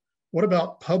land. What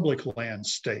about public land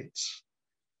states?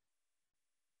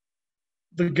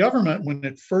 The government, when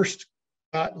it first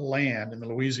got land in the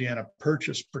Louisiana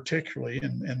Purchase particularly,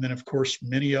 and then of course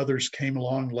many others came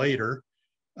along later,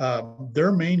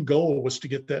 their main goal was to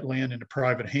get that land into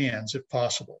private hands if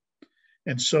possible.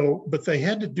 And so, but they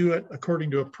had to do it according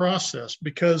to a process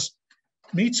because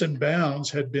metes and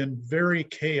bounds had been very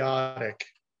chaotic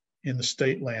in the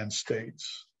state land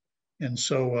states. And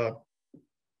so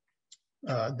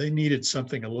they needed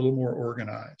something a little more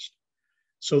organized.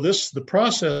 So the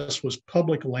process was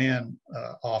public land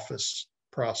office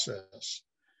process.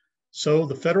 So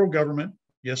the federal government,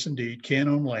 yes, indeed, can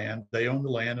own land. They own the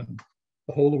land in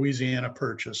the whole Louisiana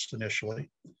Purchase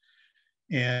initially.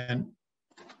 And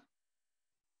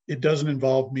it doesn't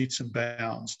involve metes and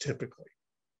bounds typically.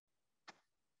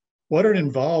 What it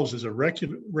involves is a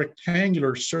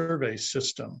rectangular survey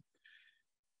system.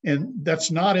 And that's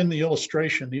not in the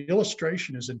illustration. The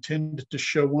illustration is intended to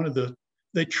show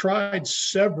they tried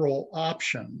several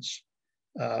options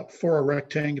for a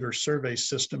rectangular survey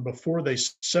system before they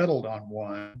settled on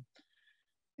one.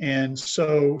 And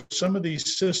so some of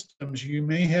these systems you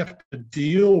may have to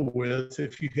deal with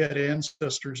if you had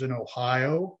ancestors in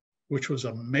Ohio, which was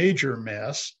a major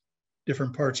mess.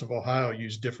 Different parts of Ohio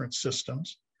use different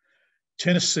systems.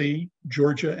 Tennessee,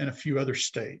 Georgia, and a few other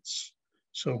states.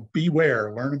 So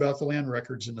beware, learn about the land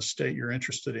records in the state you're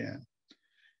interested in.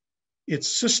 It's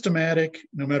systematic,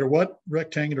 no matter what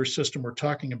rectangular system we're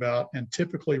talking about, and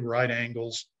typically right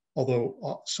angles,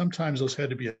 although sometimes those had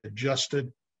to be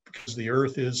adjusted because the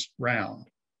earth is round.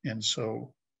 And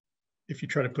so if you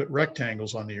try to put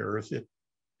rectangles on the earth, it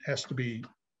has to be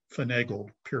finagled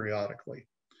periodically.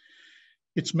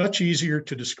 It's much easier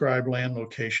to describe land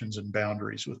locations and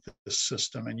boundaries with this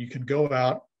system. And you can go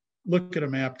out, look at a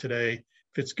map today.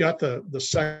 If it's got the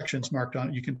sections marked on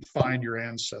it, you can find your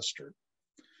ancestor.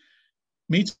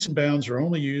 Metes and bounds are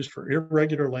only used for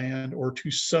irregular land or to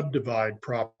subdivide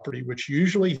property, which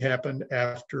usually happened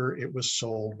after it was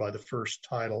sold by the first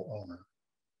title owner.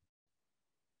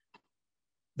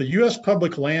 The U.S.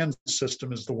 public land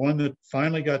system is the one that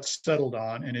finally got settled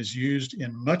on and is used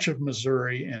in much of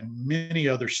Missouri and many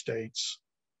other states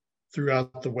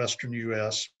throughout the western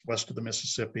U.S., west of the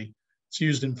Mississippi. It's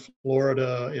used in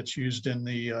Florida. It's used in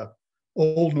the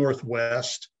Old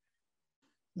Northwest,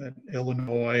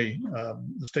 Illinois,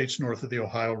 the states north of the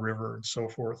Ohio River, and so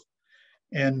forth.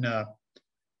 And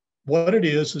what it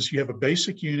is you have a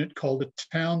basic unit called a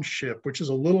township, which is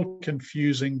a little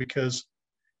confusing because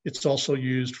it's also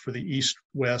used for the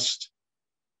east-west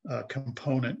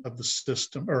component of the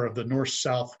system, or of the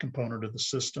north-south component of the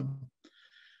system.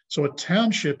 So a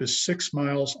township is 6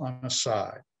 miles on a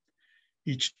side.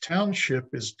 Each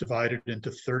township is divided into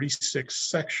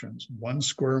 36 sections, 1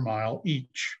 square mile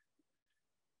each.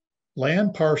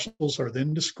 Land parcels are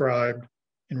then described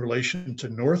in relation to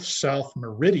north-south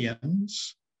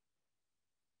meridians,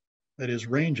 that is,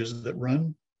 ranges that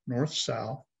run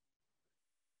north-south,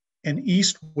 and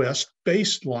east-west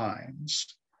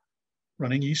baselines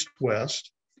running east-west.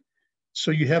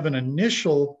 So you have an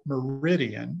initial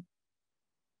meridian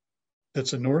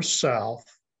that's a north-south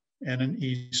and an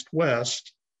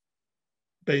east-west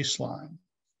baseline.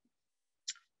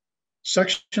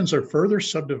 Sections are further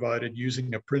subdivided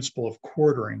using a principle of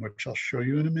quartering, which I'll show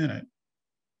you in a minute.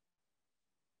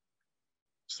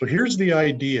 So here's the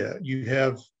idea.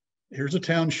 Here's a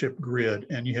township grid,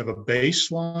 and you have a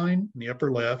baseline in the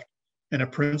upper left and a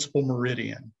principal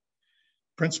meridian.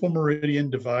 Principal meridian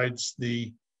divides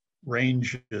the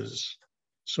ranges.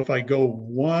 So if I go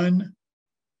 1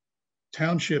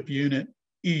 township unit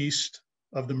east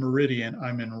of the meridian,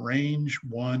 I'm in range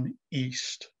 1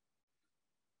 east.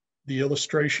 The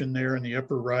illustration there in the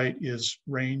upper right is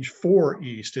range 4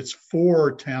 east. It's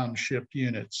 4 township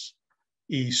units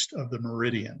east of the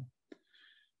meridian.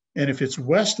 And if it's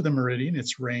west of the meridian,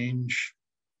 it's range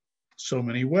so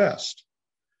many west.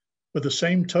 By the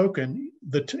same token,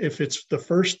 if it's the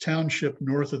first township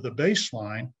north of the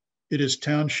baseline, It is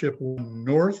township 1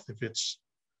 north if it's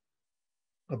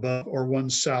above, or 1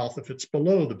 south if it's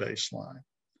below the baseline.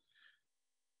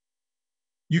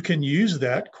 You can use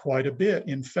that quite a bit.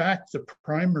 In fact, the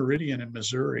prime meridian in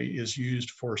Missouri is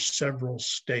used for several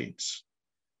states.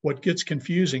 What gets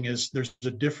confusing is there's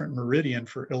a different meridian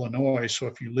for Illinois. So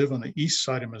if you live on the east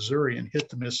side of Missouri and hit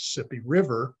the Mississippi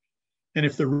River, and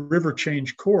if the river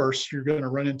changed course, you're going to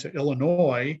run into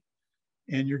Illinois,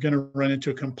 and you're going to run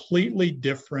into a completely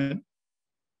different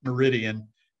meridian,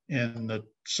 and the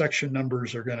section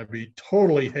numbers are going to be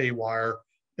totally haywire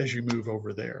as you move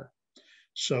over there.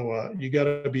 So you got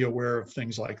to be aware of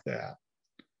things like that.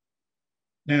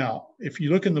 Now, if you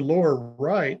look in the lower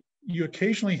right, you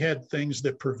occasionally had things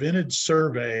that prevented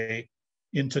survey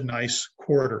into nice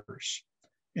quarters.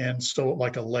 And so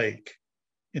like a lake.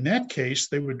 In that case,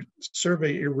 they would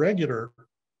survey irregular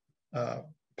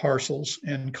parcels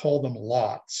and call them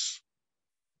lots.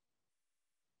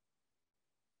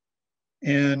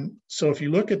 And so if you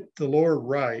look at the lower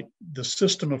right, the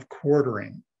system of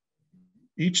quartering,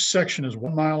 each section is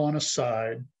 1 mile on a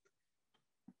side.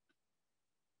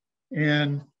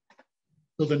 And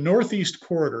so the northeast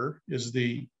quarter is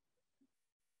the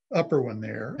upper one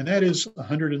there, and that is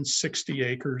 160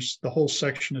 acres. The whole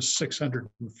section is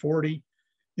 640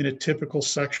 in a typical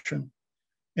section.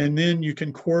 And then you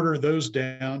can quarter those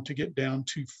down to get down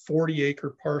to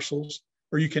 40-acre parcels,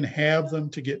 or you can have them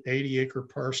to get 80-acre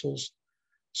parcels.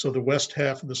 So the west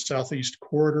half of the southeast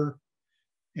quarter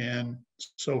and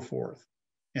so forth.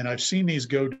 And I've seen these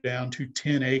go down to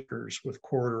 10 acres with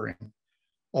quartering,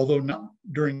 although not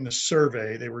during the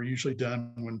survey. They were usually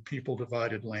done when people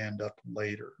divided land up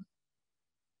later.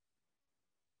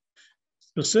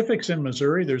 Specifics in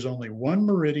Missouri, there's only one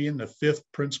meridian, the 5th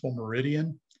principal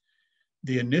meridian.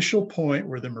 The initial point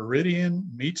where the meridian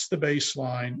meets the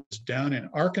baseline is down in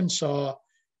Arkansas,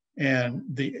 and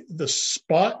the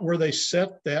spot where they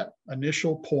set that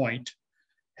initial point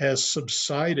has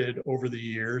subsided over the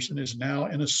years and is now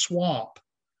in a swamp.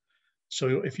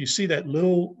 So if you see that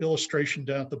little illustration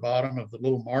down at the bottom of the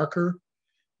little marker,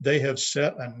 they have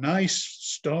set a nice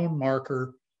stone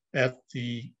marker at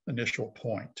the initial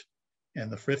point.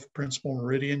 And the 5th principal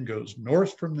meridian goes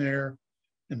north from there,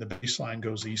 and the baseline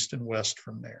goes east and west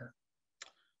from there.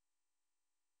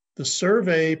 The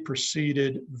survey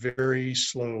proceeded very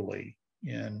slowly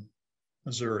in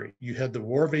Missouri. You had the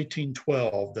War of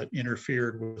 1812 that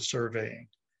interfered with surveying.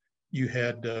 You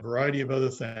had a variety of other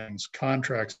things,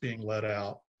 contracts being let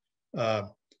out,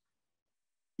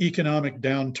 economic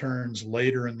downturns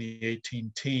later in the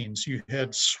 18 teens. You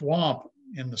had swamp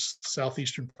in the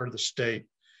southeastern part of the state.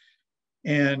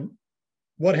 And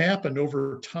what happened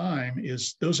over time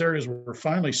is those areas were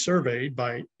finally surveyed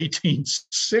by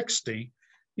 1860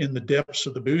 in the depths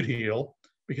of the boot heel,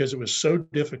 because it was so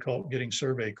difficult getting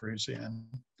survey crews in.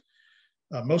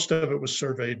 Most of it was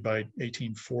surveyed by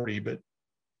 1840, but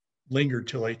lingered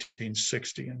till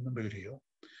 1860 in the boot heel.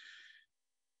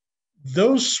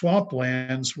 Those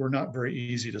swamplands were not very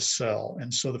easy to sell,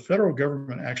 and so the federal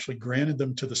government actually granted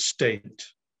them to the state.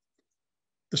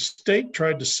 The state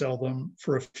tried to sell them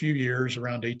for a few years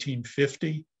around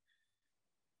 1850,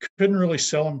 couldn't really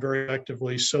sell them very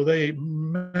effectively, so they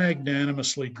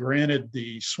magnanimously granted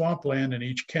the swampland in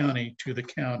each county to the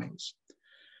counties.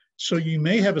 So you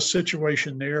may have a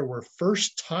situation there where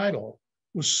first title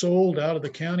was sold out of the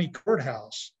county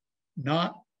courthouse,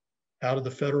 not out of the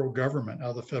federal government,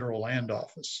 out of the federal land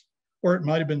office, or it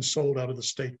might have been sold out of the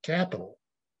state capitol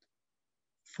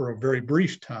for a very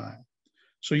brief time.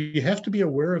 So you have to be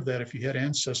aware of that if you had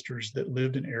ancestors that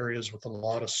lived in areas with a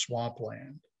lot of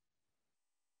swampland.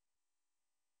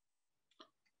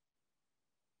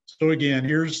 So again,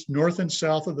 here's north and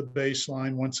south of the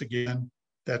baseline. Once again,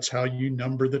 that's how you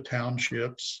number the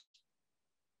townships.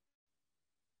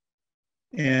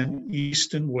 And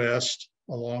east and west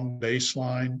along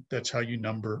baseline, that's how you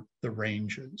number the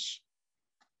ranges.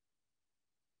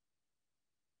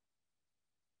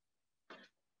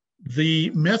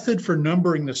 The method for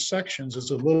numbering the sections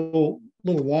is a little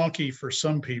wonky for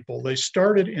some people. They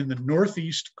started in the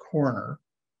northeast corner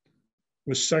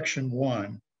with section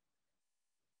 1.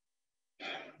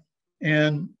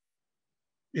 And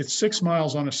it's 6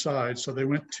 miles on a side, so they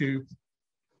went to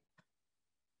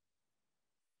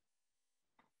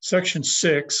section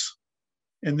 6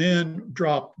 and then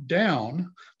dropped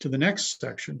down to the next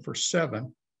section for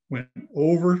 7, went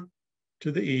over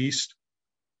to the east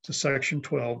to section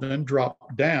 12, then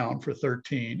dropped down for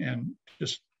 13, and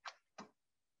just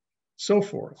so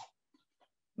forth.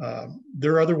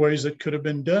 There are other ways that could have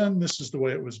been done. This is the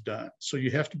way it was done. So you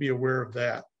have to be aware of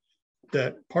that.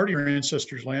 That part of your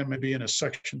ancestors' land may be in a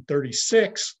section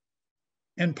 36,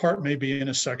 and part may be in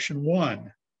a section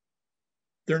 1.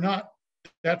 They're not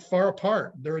that far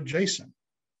apart, they're adjacent.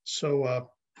 So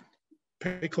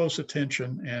pay close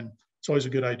attention, and it's always a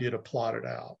good idea to plot it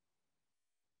out.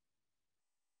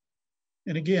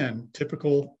 And again,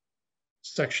 typical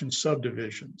section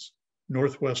subdivisions.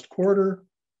 Northwest quarter,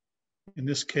 in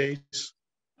this case,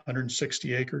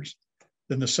 160 acres.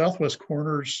 Then the southwest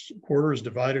quarter is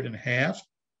divided in half.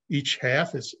 Each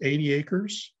half is 80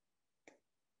 acres.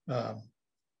 And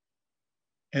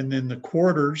then the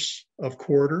quarters of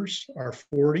quarters are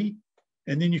 40.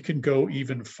 And then you can go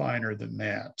even finer than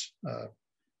that,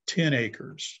 10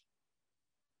 acres.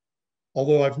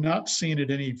 Although I've not seen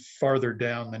it any farther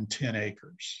down than 10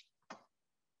 acres.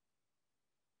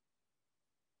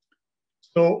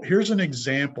 So here's an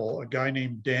example, a guy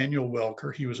named Daniel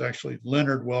Welker. He was actually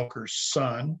Leonard Welker's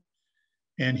son,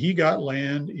 and he got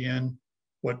land in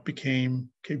what became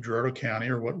Cape Girardeau County,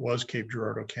 or what was Cape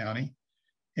Girardeau County,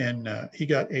 and he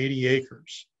got 80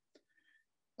 acres.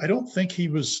 I don't think he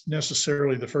was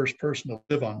necessarily the first person to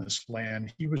live on this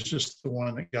land. He was just the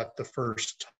one that got the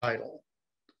first title.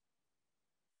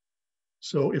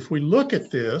 So if we look at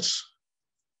this,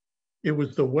 it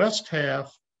was the west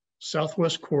half,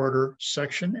 southwest quarter,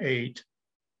 section 8,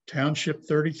 township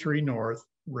 33 north,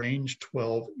 range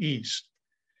 12 east.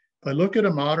 If I look at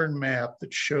a modern map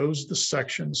that shows the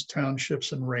sections,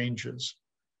 townships, and ranges,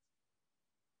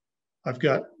 I've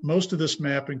got most of this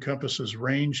map encompasses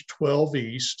range 12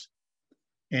 east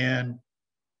and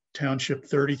township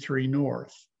 33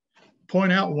 north.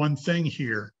 Point out one thing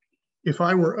here. If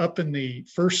I were up in the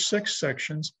first 6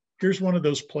 sections, here's one of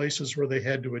those places where they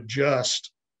had to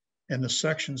adjust, and the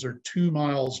sections are 2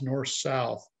 miles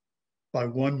north-south by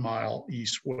 1 mile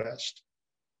east-west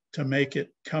to make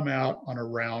it come out on a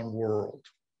round world.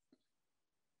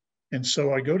 And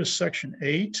so I go to section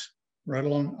 8, right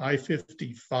along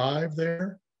I-55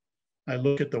 there. I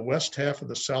look at the west half of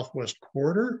the southwest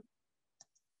quarter,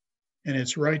 and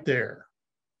it's right there.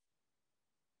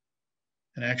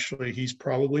 And actually, he's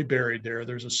probably buried there.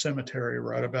 There's a cemetery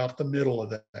right about the middle of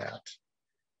that.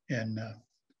 And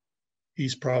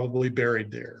he's probably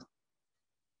buried there.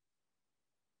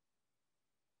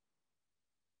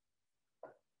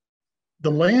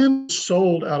 The land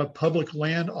sold out of public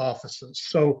land offices.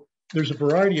 So there's a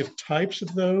variety of types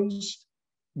of those.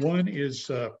 One is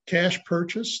cash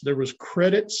purchase. There was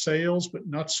credit sales, but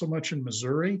not so much in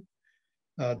Missouri.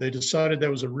 They decided that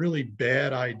was a really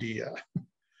bad idea.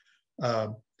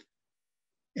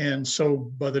 And so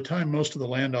by the time most of the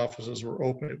land offices were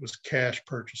open, it was cash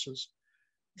purchases.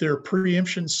 There are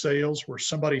preemption sales where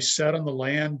somebody sat on the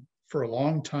land for a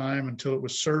long time until it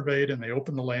was surveyed and they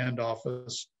opened the land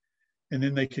office, and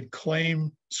then they could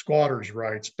claim squatters'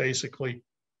 rights, basically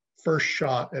first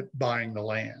shot at buying the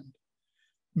land.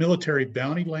 Military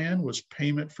bounty land was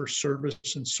payment for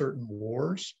service in certain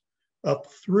wars up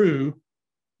through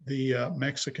the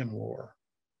Mexican War.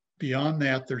 Beyond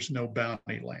that, there's no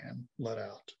bounty land let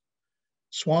out.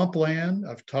 Swamp land,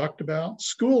 I've talked about.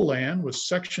 School land was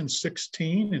section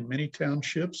 16 in many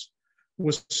townships,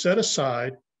 was set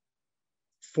aside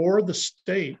for the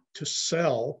state to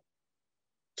sell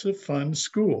to fund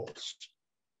schools.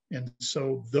 And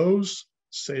so those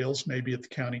sales may be at the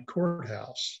county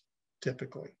courthouse,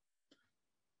 typically.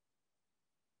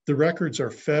 The records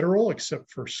are federal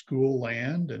except for school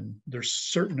land, and there's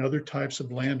certain other types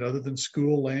of land other than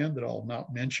school land that I'll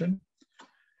not mention.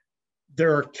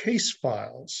 There are case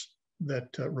files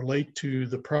that relate to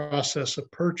the process of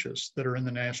purchase that are in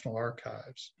the National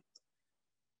Archives.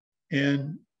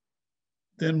 And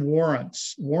then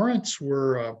warrants. Warrants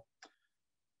were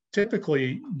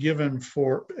typically given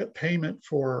for payment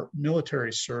for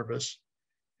military service,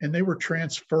 and they were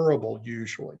transferable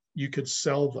usually. You could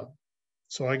sell them.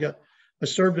 So I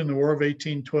served in the War of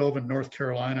 1812 in North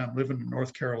Carolina. I'm living in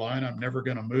North Carolina. I'm never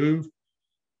going to move.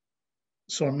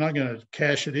 So I'm not going to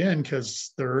cash it in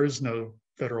because there is no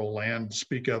federal land to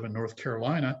speak of in North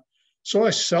Carolina. So I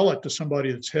sell it to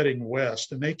somebody that's heading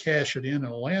west, and they cash it in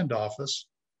a land office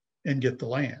and get the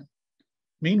land.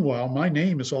 Meanwhile, my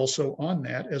name is also on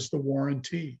that as the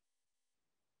warrantee.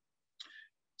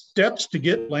 Steps to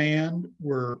get land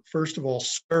were, first of all,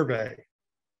 survey.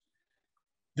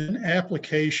 Then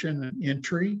application and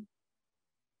entry.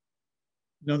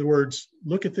 In other words,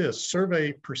 look at this,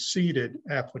 survey preceded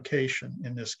application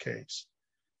in this case.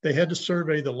 They had to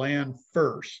survey the land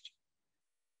first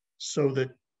so that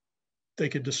they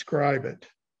could describe it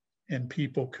and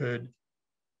people could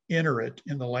enter it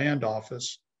in the land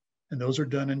office. And those are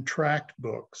done in tract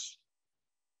books.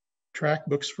 Tract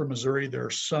books for Missouri, there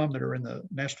are some that are in the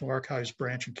National Archives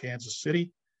branch in Kansas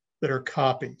City that are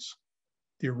copies.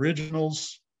 The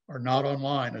originals are not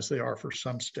online as they are for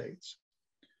some states.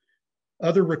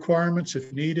 Other requirements,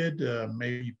 if needed,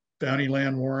 maybe bounty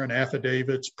land warrant,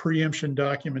 affidavits, preemption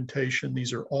documentation.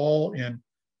 These are all in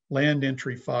land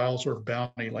entry files or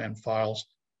bounty land files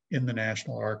in the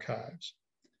National Archives.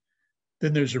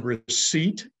 Then there's a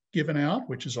receipt given out,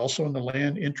 which is also in the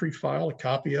land entry file, a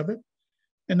copy of it,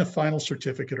 and the final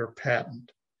certificate or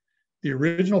patent. The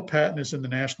original patent is in the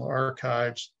National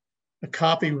Archives. A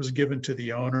copy was given to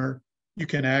the owner. You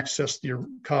can access the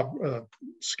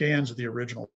scans of the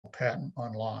original patent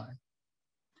online.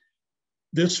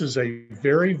 This is a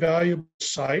very valuable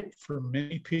site for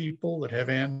many people that have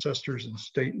ancestors in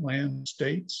state land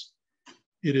states.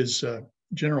 It is a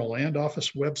General Land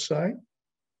Office website.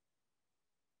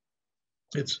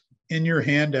 It's in your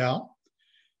handout,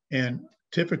 and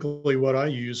typically what I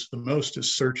use the most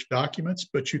is search documents,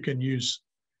 but you can use,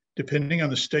 depending on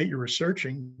the state you're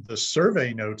researching, the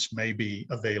survey notes may be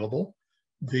available.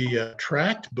 The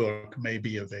tract book may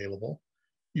be available.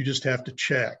 You just have to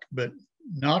check, but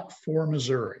not for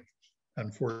Missouri,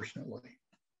 unfortunately.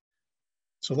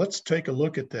 So let's take a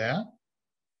look at that.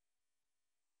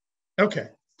 Okay,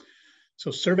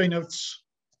 so survey notes,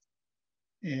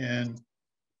 and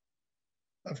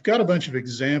I've got a bunch of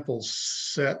examples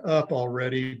set up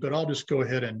already, but I'll just go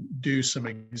ahead and do some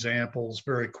examples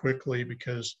very quickly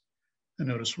because I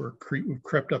notice we've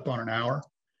crept up on an hour.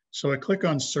 So I click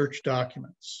on search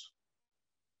documents.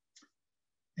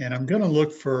 And I'm going to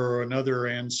look for another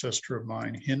ancestor of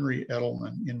mine, Henry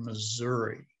Eddleman in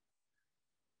Missouri.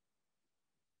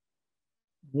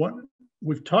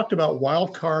 We've talked about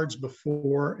wildcards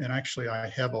before, and actually I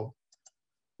have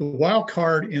the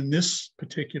wildcard in this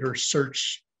particular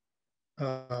search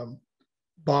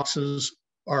boxes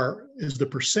is the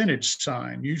percentage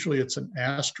sign. Usually it's an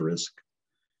asterisk,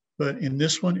 but in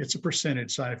this one, it's a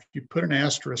percentage sign. If you put an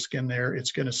asterisk in there,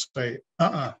 it's going to say,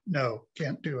 no,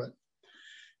 can't do it.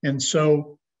 And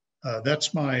so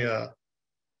that's my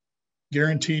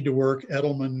guaranteed to work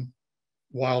Eddleman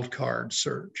wildcard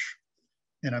search.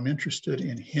 And I'm interested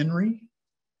in Henry.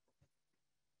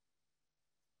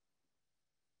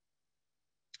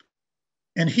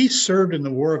 And he served in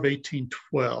the War of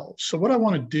 1812. So what I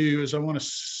want to do is I want to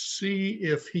see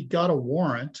if he got a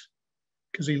warrant,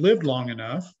 because he lived long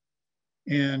enough,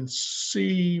 and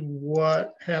see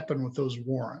what happened with those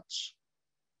warrants.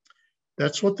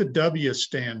 That's what the W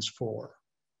stands for.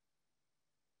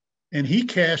 And he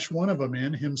cashed one of them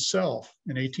in himself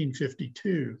in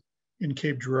 1852 in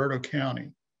Cape Girardeau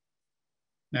County.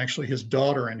 And actually his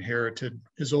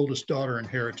oldest daughter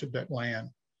inherited that land.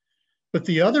 But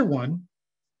the other one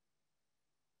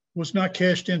was not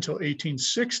cashed in until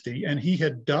 1860, and he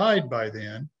had died by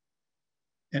then.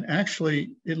 And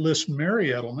actually it lists Mary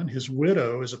Eddleman, his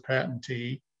widow, as a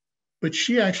patentee, but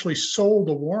she actually sold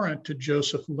the warrant to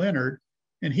Joseph Leonard,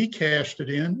 and he cashed it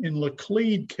in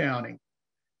Laclede County,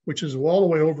 which is all the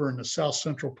way over in the south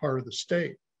central part of the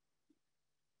state.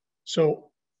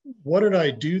 So what did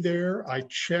I do there? I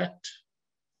checked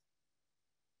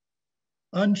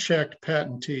unchecked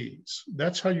patentees.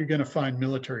 That's how you're going to find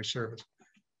military service,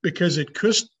 because it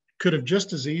could have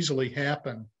just as easily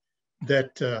happened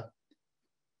that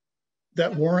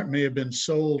that warrant may have been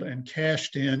sold and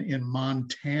cashed in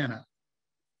Montana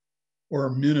or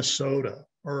Minnesota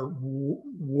or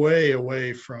way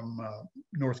away from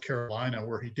North Carolina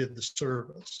where he did the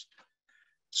service.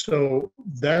 So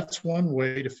that's one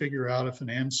way to figure out if an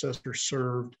ancestor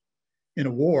served in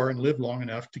a war and lived long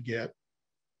enough to get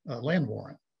a land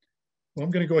warrant. Well,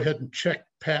 I'm going to go ahead and check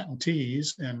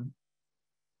patentees and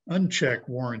uncheck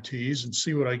warranties and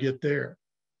see what I get there.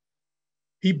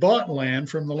 He bought land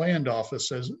from the land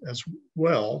office as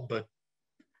well, but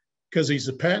because he's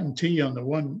a patentee on the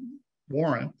one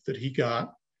warrant that he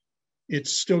got,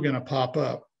 it's still going to pop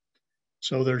up.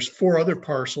 So there's 4 other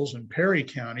parcels in Perry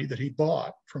County that he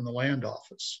bought from the land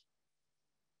office.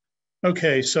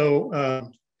 Okay,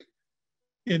 so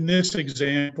in this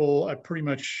example, I pretty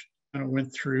much kind of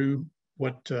went through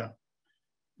what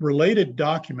related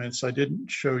documents I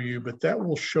didn't show you, but that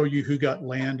will show you who got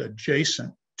land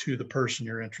adjacent to the person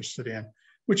you're interested in,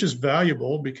 which is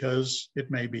valuable because it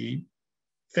may be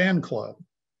fan club.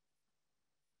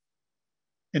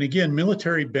 And again,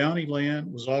 military bounty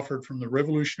land was offered from the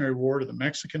Revolutionary War to the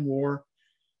Mexican War.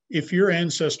 If your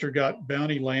ancestor got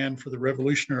bounty land for the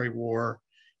Revolutionary War,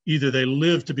 either they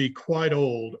lived to be quite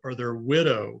old or their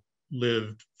widow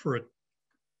lived for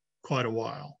quite a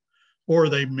while, or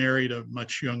they married a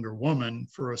much younger woman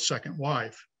for a second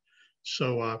wife.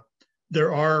 So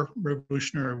there are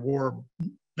Revolutionary War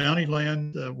bounty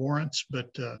land warrants, but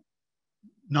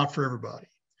not for everybody.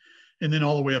 And then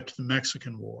all the way up to the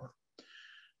Mexican War.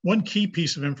 One key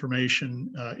piece of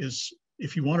information is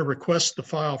if you want to request the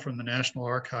file from the National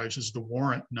Archives is the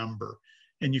warrant number,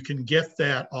 and you can get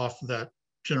that off of that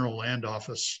General Land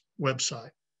Office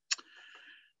website.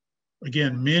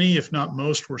 Again, many, if not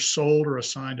most, were sold or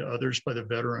assigned to others by the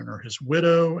veteran or his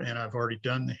widow, and I've already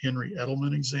done the Henry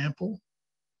Eddleman example.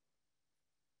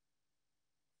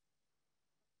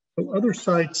 So other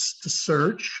sites to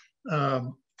search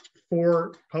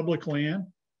for public land.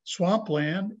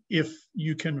 Swampland, if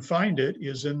you can find it,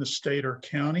 is in the state or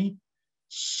county.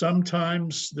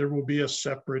 Sometimes there will be a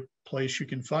separate place you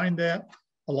can find that.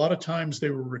 A lot of times they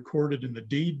were recorded in the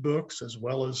deed books as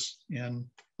well as in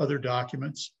other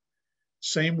documents.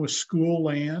 Same with school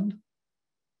land.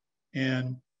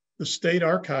 And the state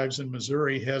archives in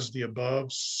Missouri has the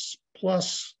above,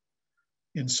 plus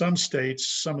in some states,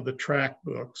 some of the tract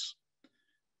books.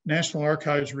 National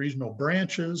Archives regional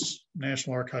branches,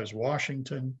 National Archives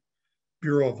Washington,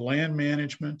 Bureau of Land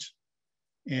Management,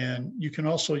 and you can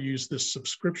also use this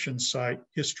subscription site,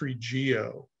 History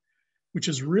Geo, which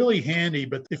is really handy,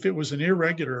 but if it was an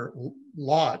irregular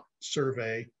lot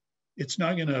survey, it's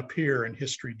not going to appear in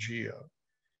History Geo.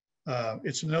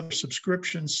 It's another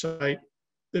subscription site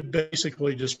that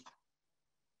basically just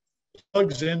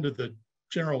plugs into the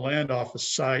General Land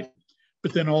Office site,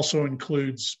 but then also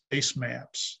includes base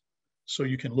maps. So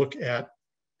you can look at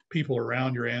people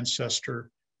around your ancestor.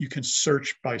 You can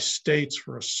search by states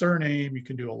for a surname. You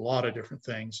can do a lot of different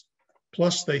things.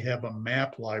 Plus they have a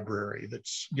map library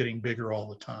that's getting bigger all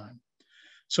the time.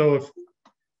 So if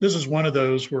this is one of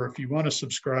those where if you want to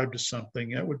subscribe to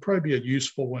something, that would probably be a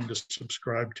useful one to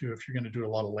subscribe to if you're going to do a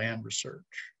lot of land research.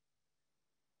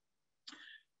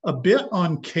 A bit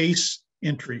on case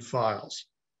entry files.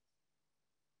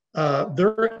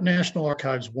 They're at National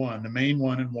Archives 1, the main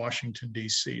one in Washington,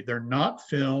 D.C. They're not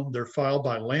filmed. They're filed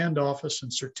by land office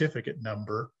and certificate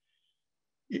number.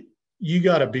 You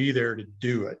got to be there to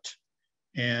do it.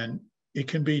 And it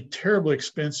can be terribly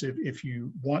expensive if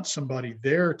you want somebody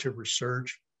there to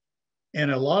research.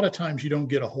 And a lot of times you don't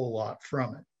get a whole lot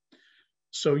from it.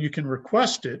 So you can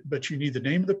request it, but you need the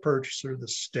name of the purchaser, the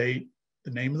state,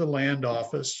 the name of the land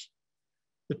office,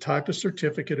 the type of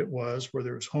certificate it was,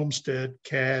 whether it was homestead,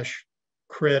 cash,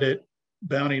 credit,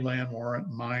 bounty land warrant,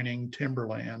 mining,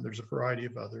 timberland. There's a variety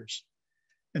of others.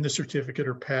 And the certificate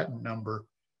or patent number.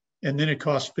 And then it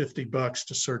costs $50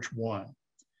 to search one.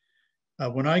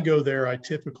 When I go there, I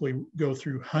typically go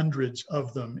through hundreds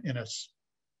of them in a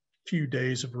few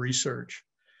days of research.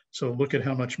 So look at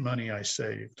how much money I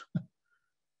saved.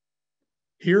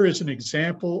 Here is an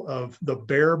example of the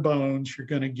bare bones you're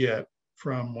going to get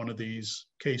from one of these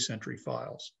case entry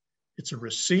files. It's a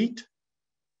receipt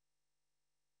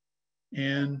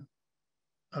and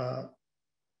a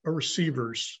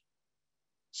receiver's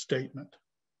statement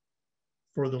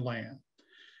for the land.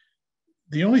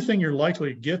 The only thing you're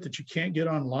likely to get that you can't get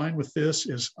online with this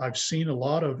is I've seen a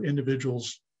lot of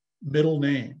individuals' middle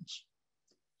names.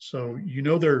 So you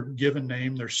know their given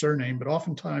name, their surname, but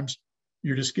oftentimes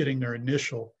you're just getting their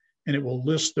initial and it will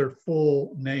list their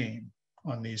full name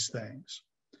on these things.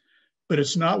 But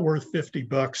it's not worth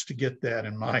 $50 to get that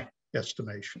in my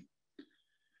estimation.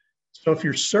 So if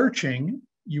you're searching,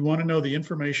 you want to know the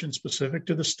information specific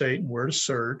to the state and where to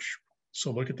search.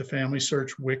 So look at the Family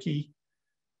Search Wiki.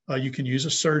 You can use a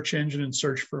search engine and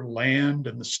search for land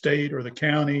in the state or the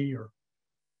county or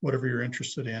whatever you're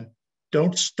interested in.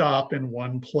 Don't stop in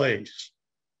one place.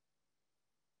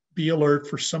 Be alert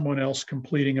for someone else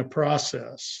completing a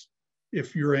process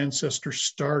if your ancestor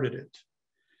started it.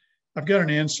 I've got an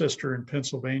ancestor in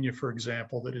Pennsylvania, for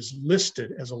example, that is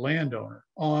listed as a landowner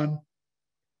on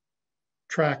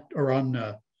tract or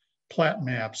on plat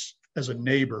maps as a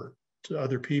neighbor to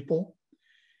other people.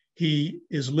 He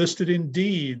is listed in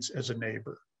deeds as a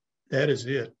neighbor. That is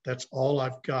it. That's all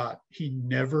I've got. He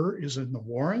never is in the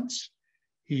warrants.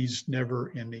 He's never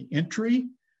in the entry.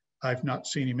 I've not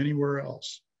seen him anywhere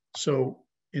else. So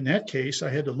in that case, I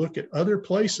had to look at other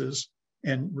places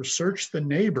and research the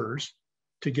neighbors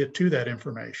to get to that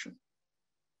information.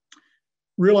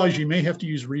 Realize you may have to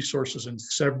use resources in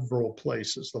several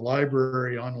places, the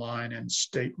library, online, and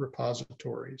state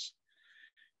repositories.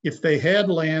 If they had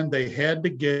land, they had to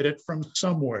get it from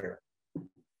somewhere.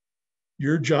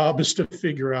 Your job is to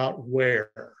figure out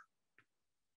where.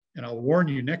 And I'll warn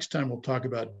you, next time we'll talk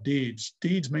about deeds.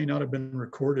 Deeds may not have been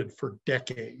recorded for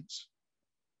decades.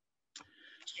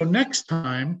 So next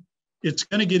time, it's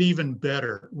going to get even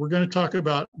better. We're going to talk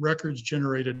about records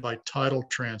generated by title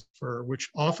transfer, which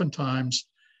oftentimes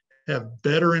have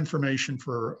better information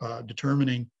for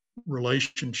determining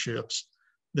relationships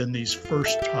than these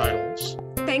first titles.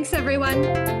 Thanks, everyone.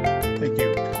 Thank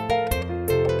you.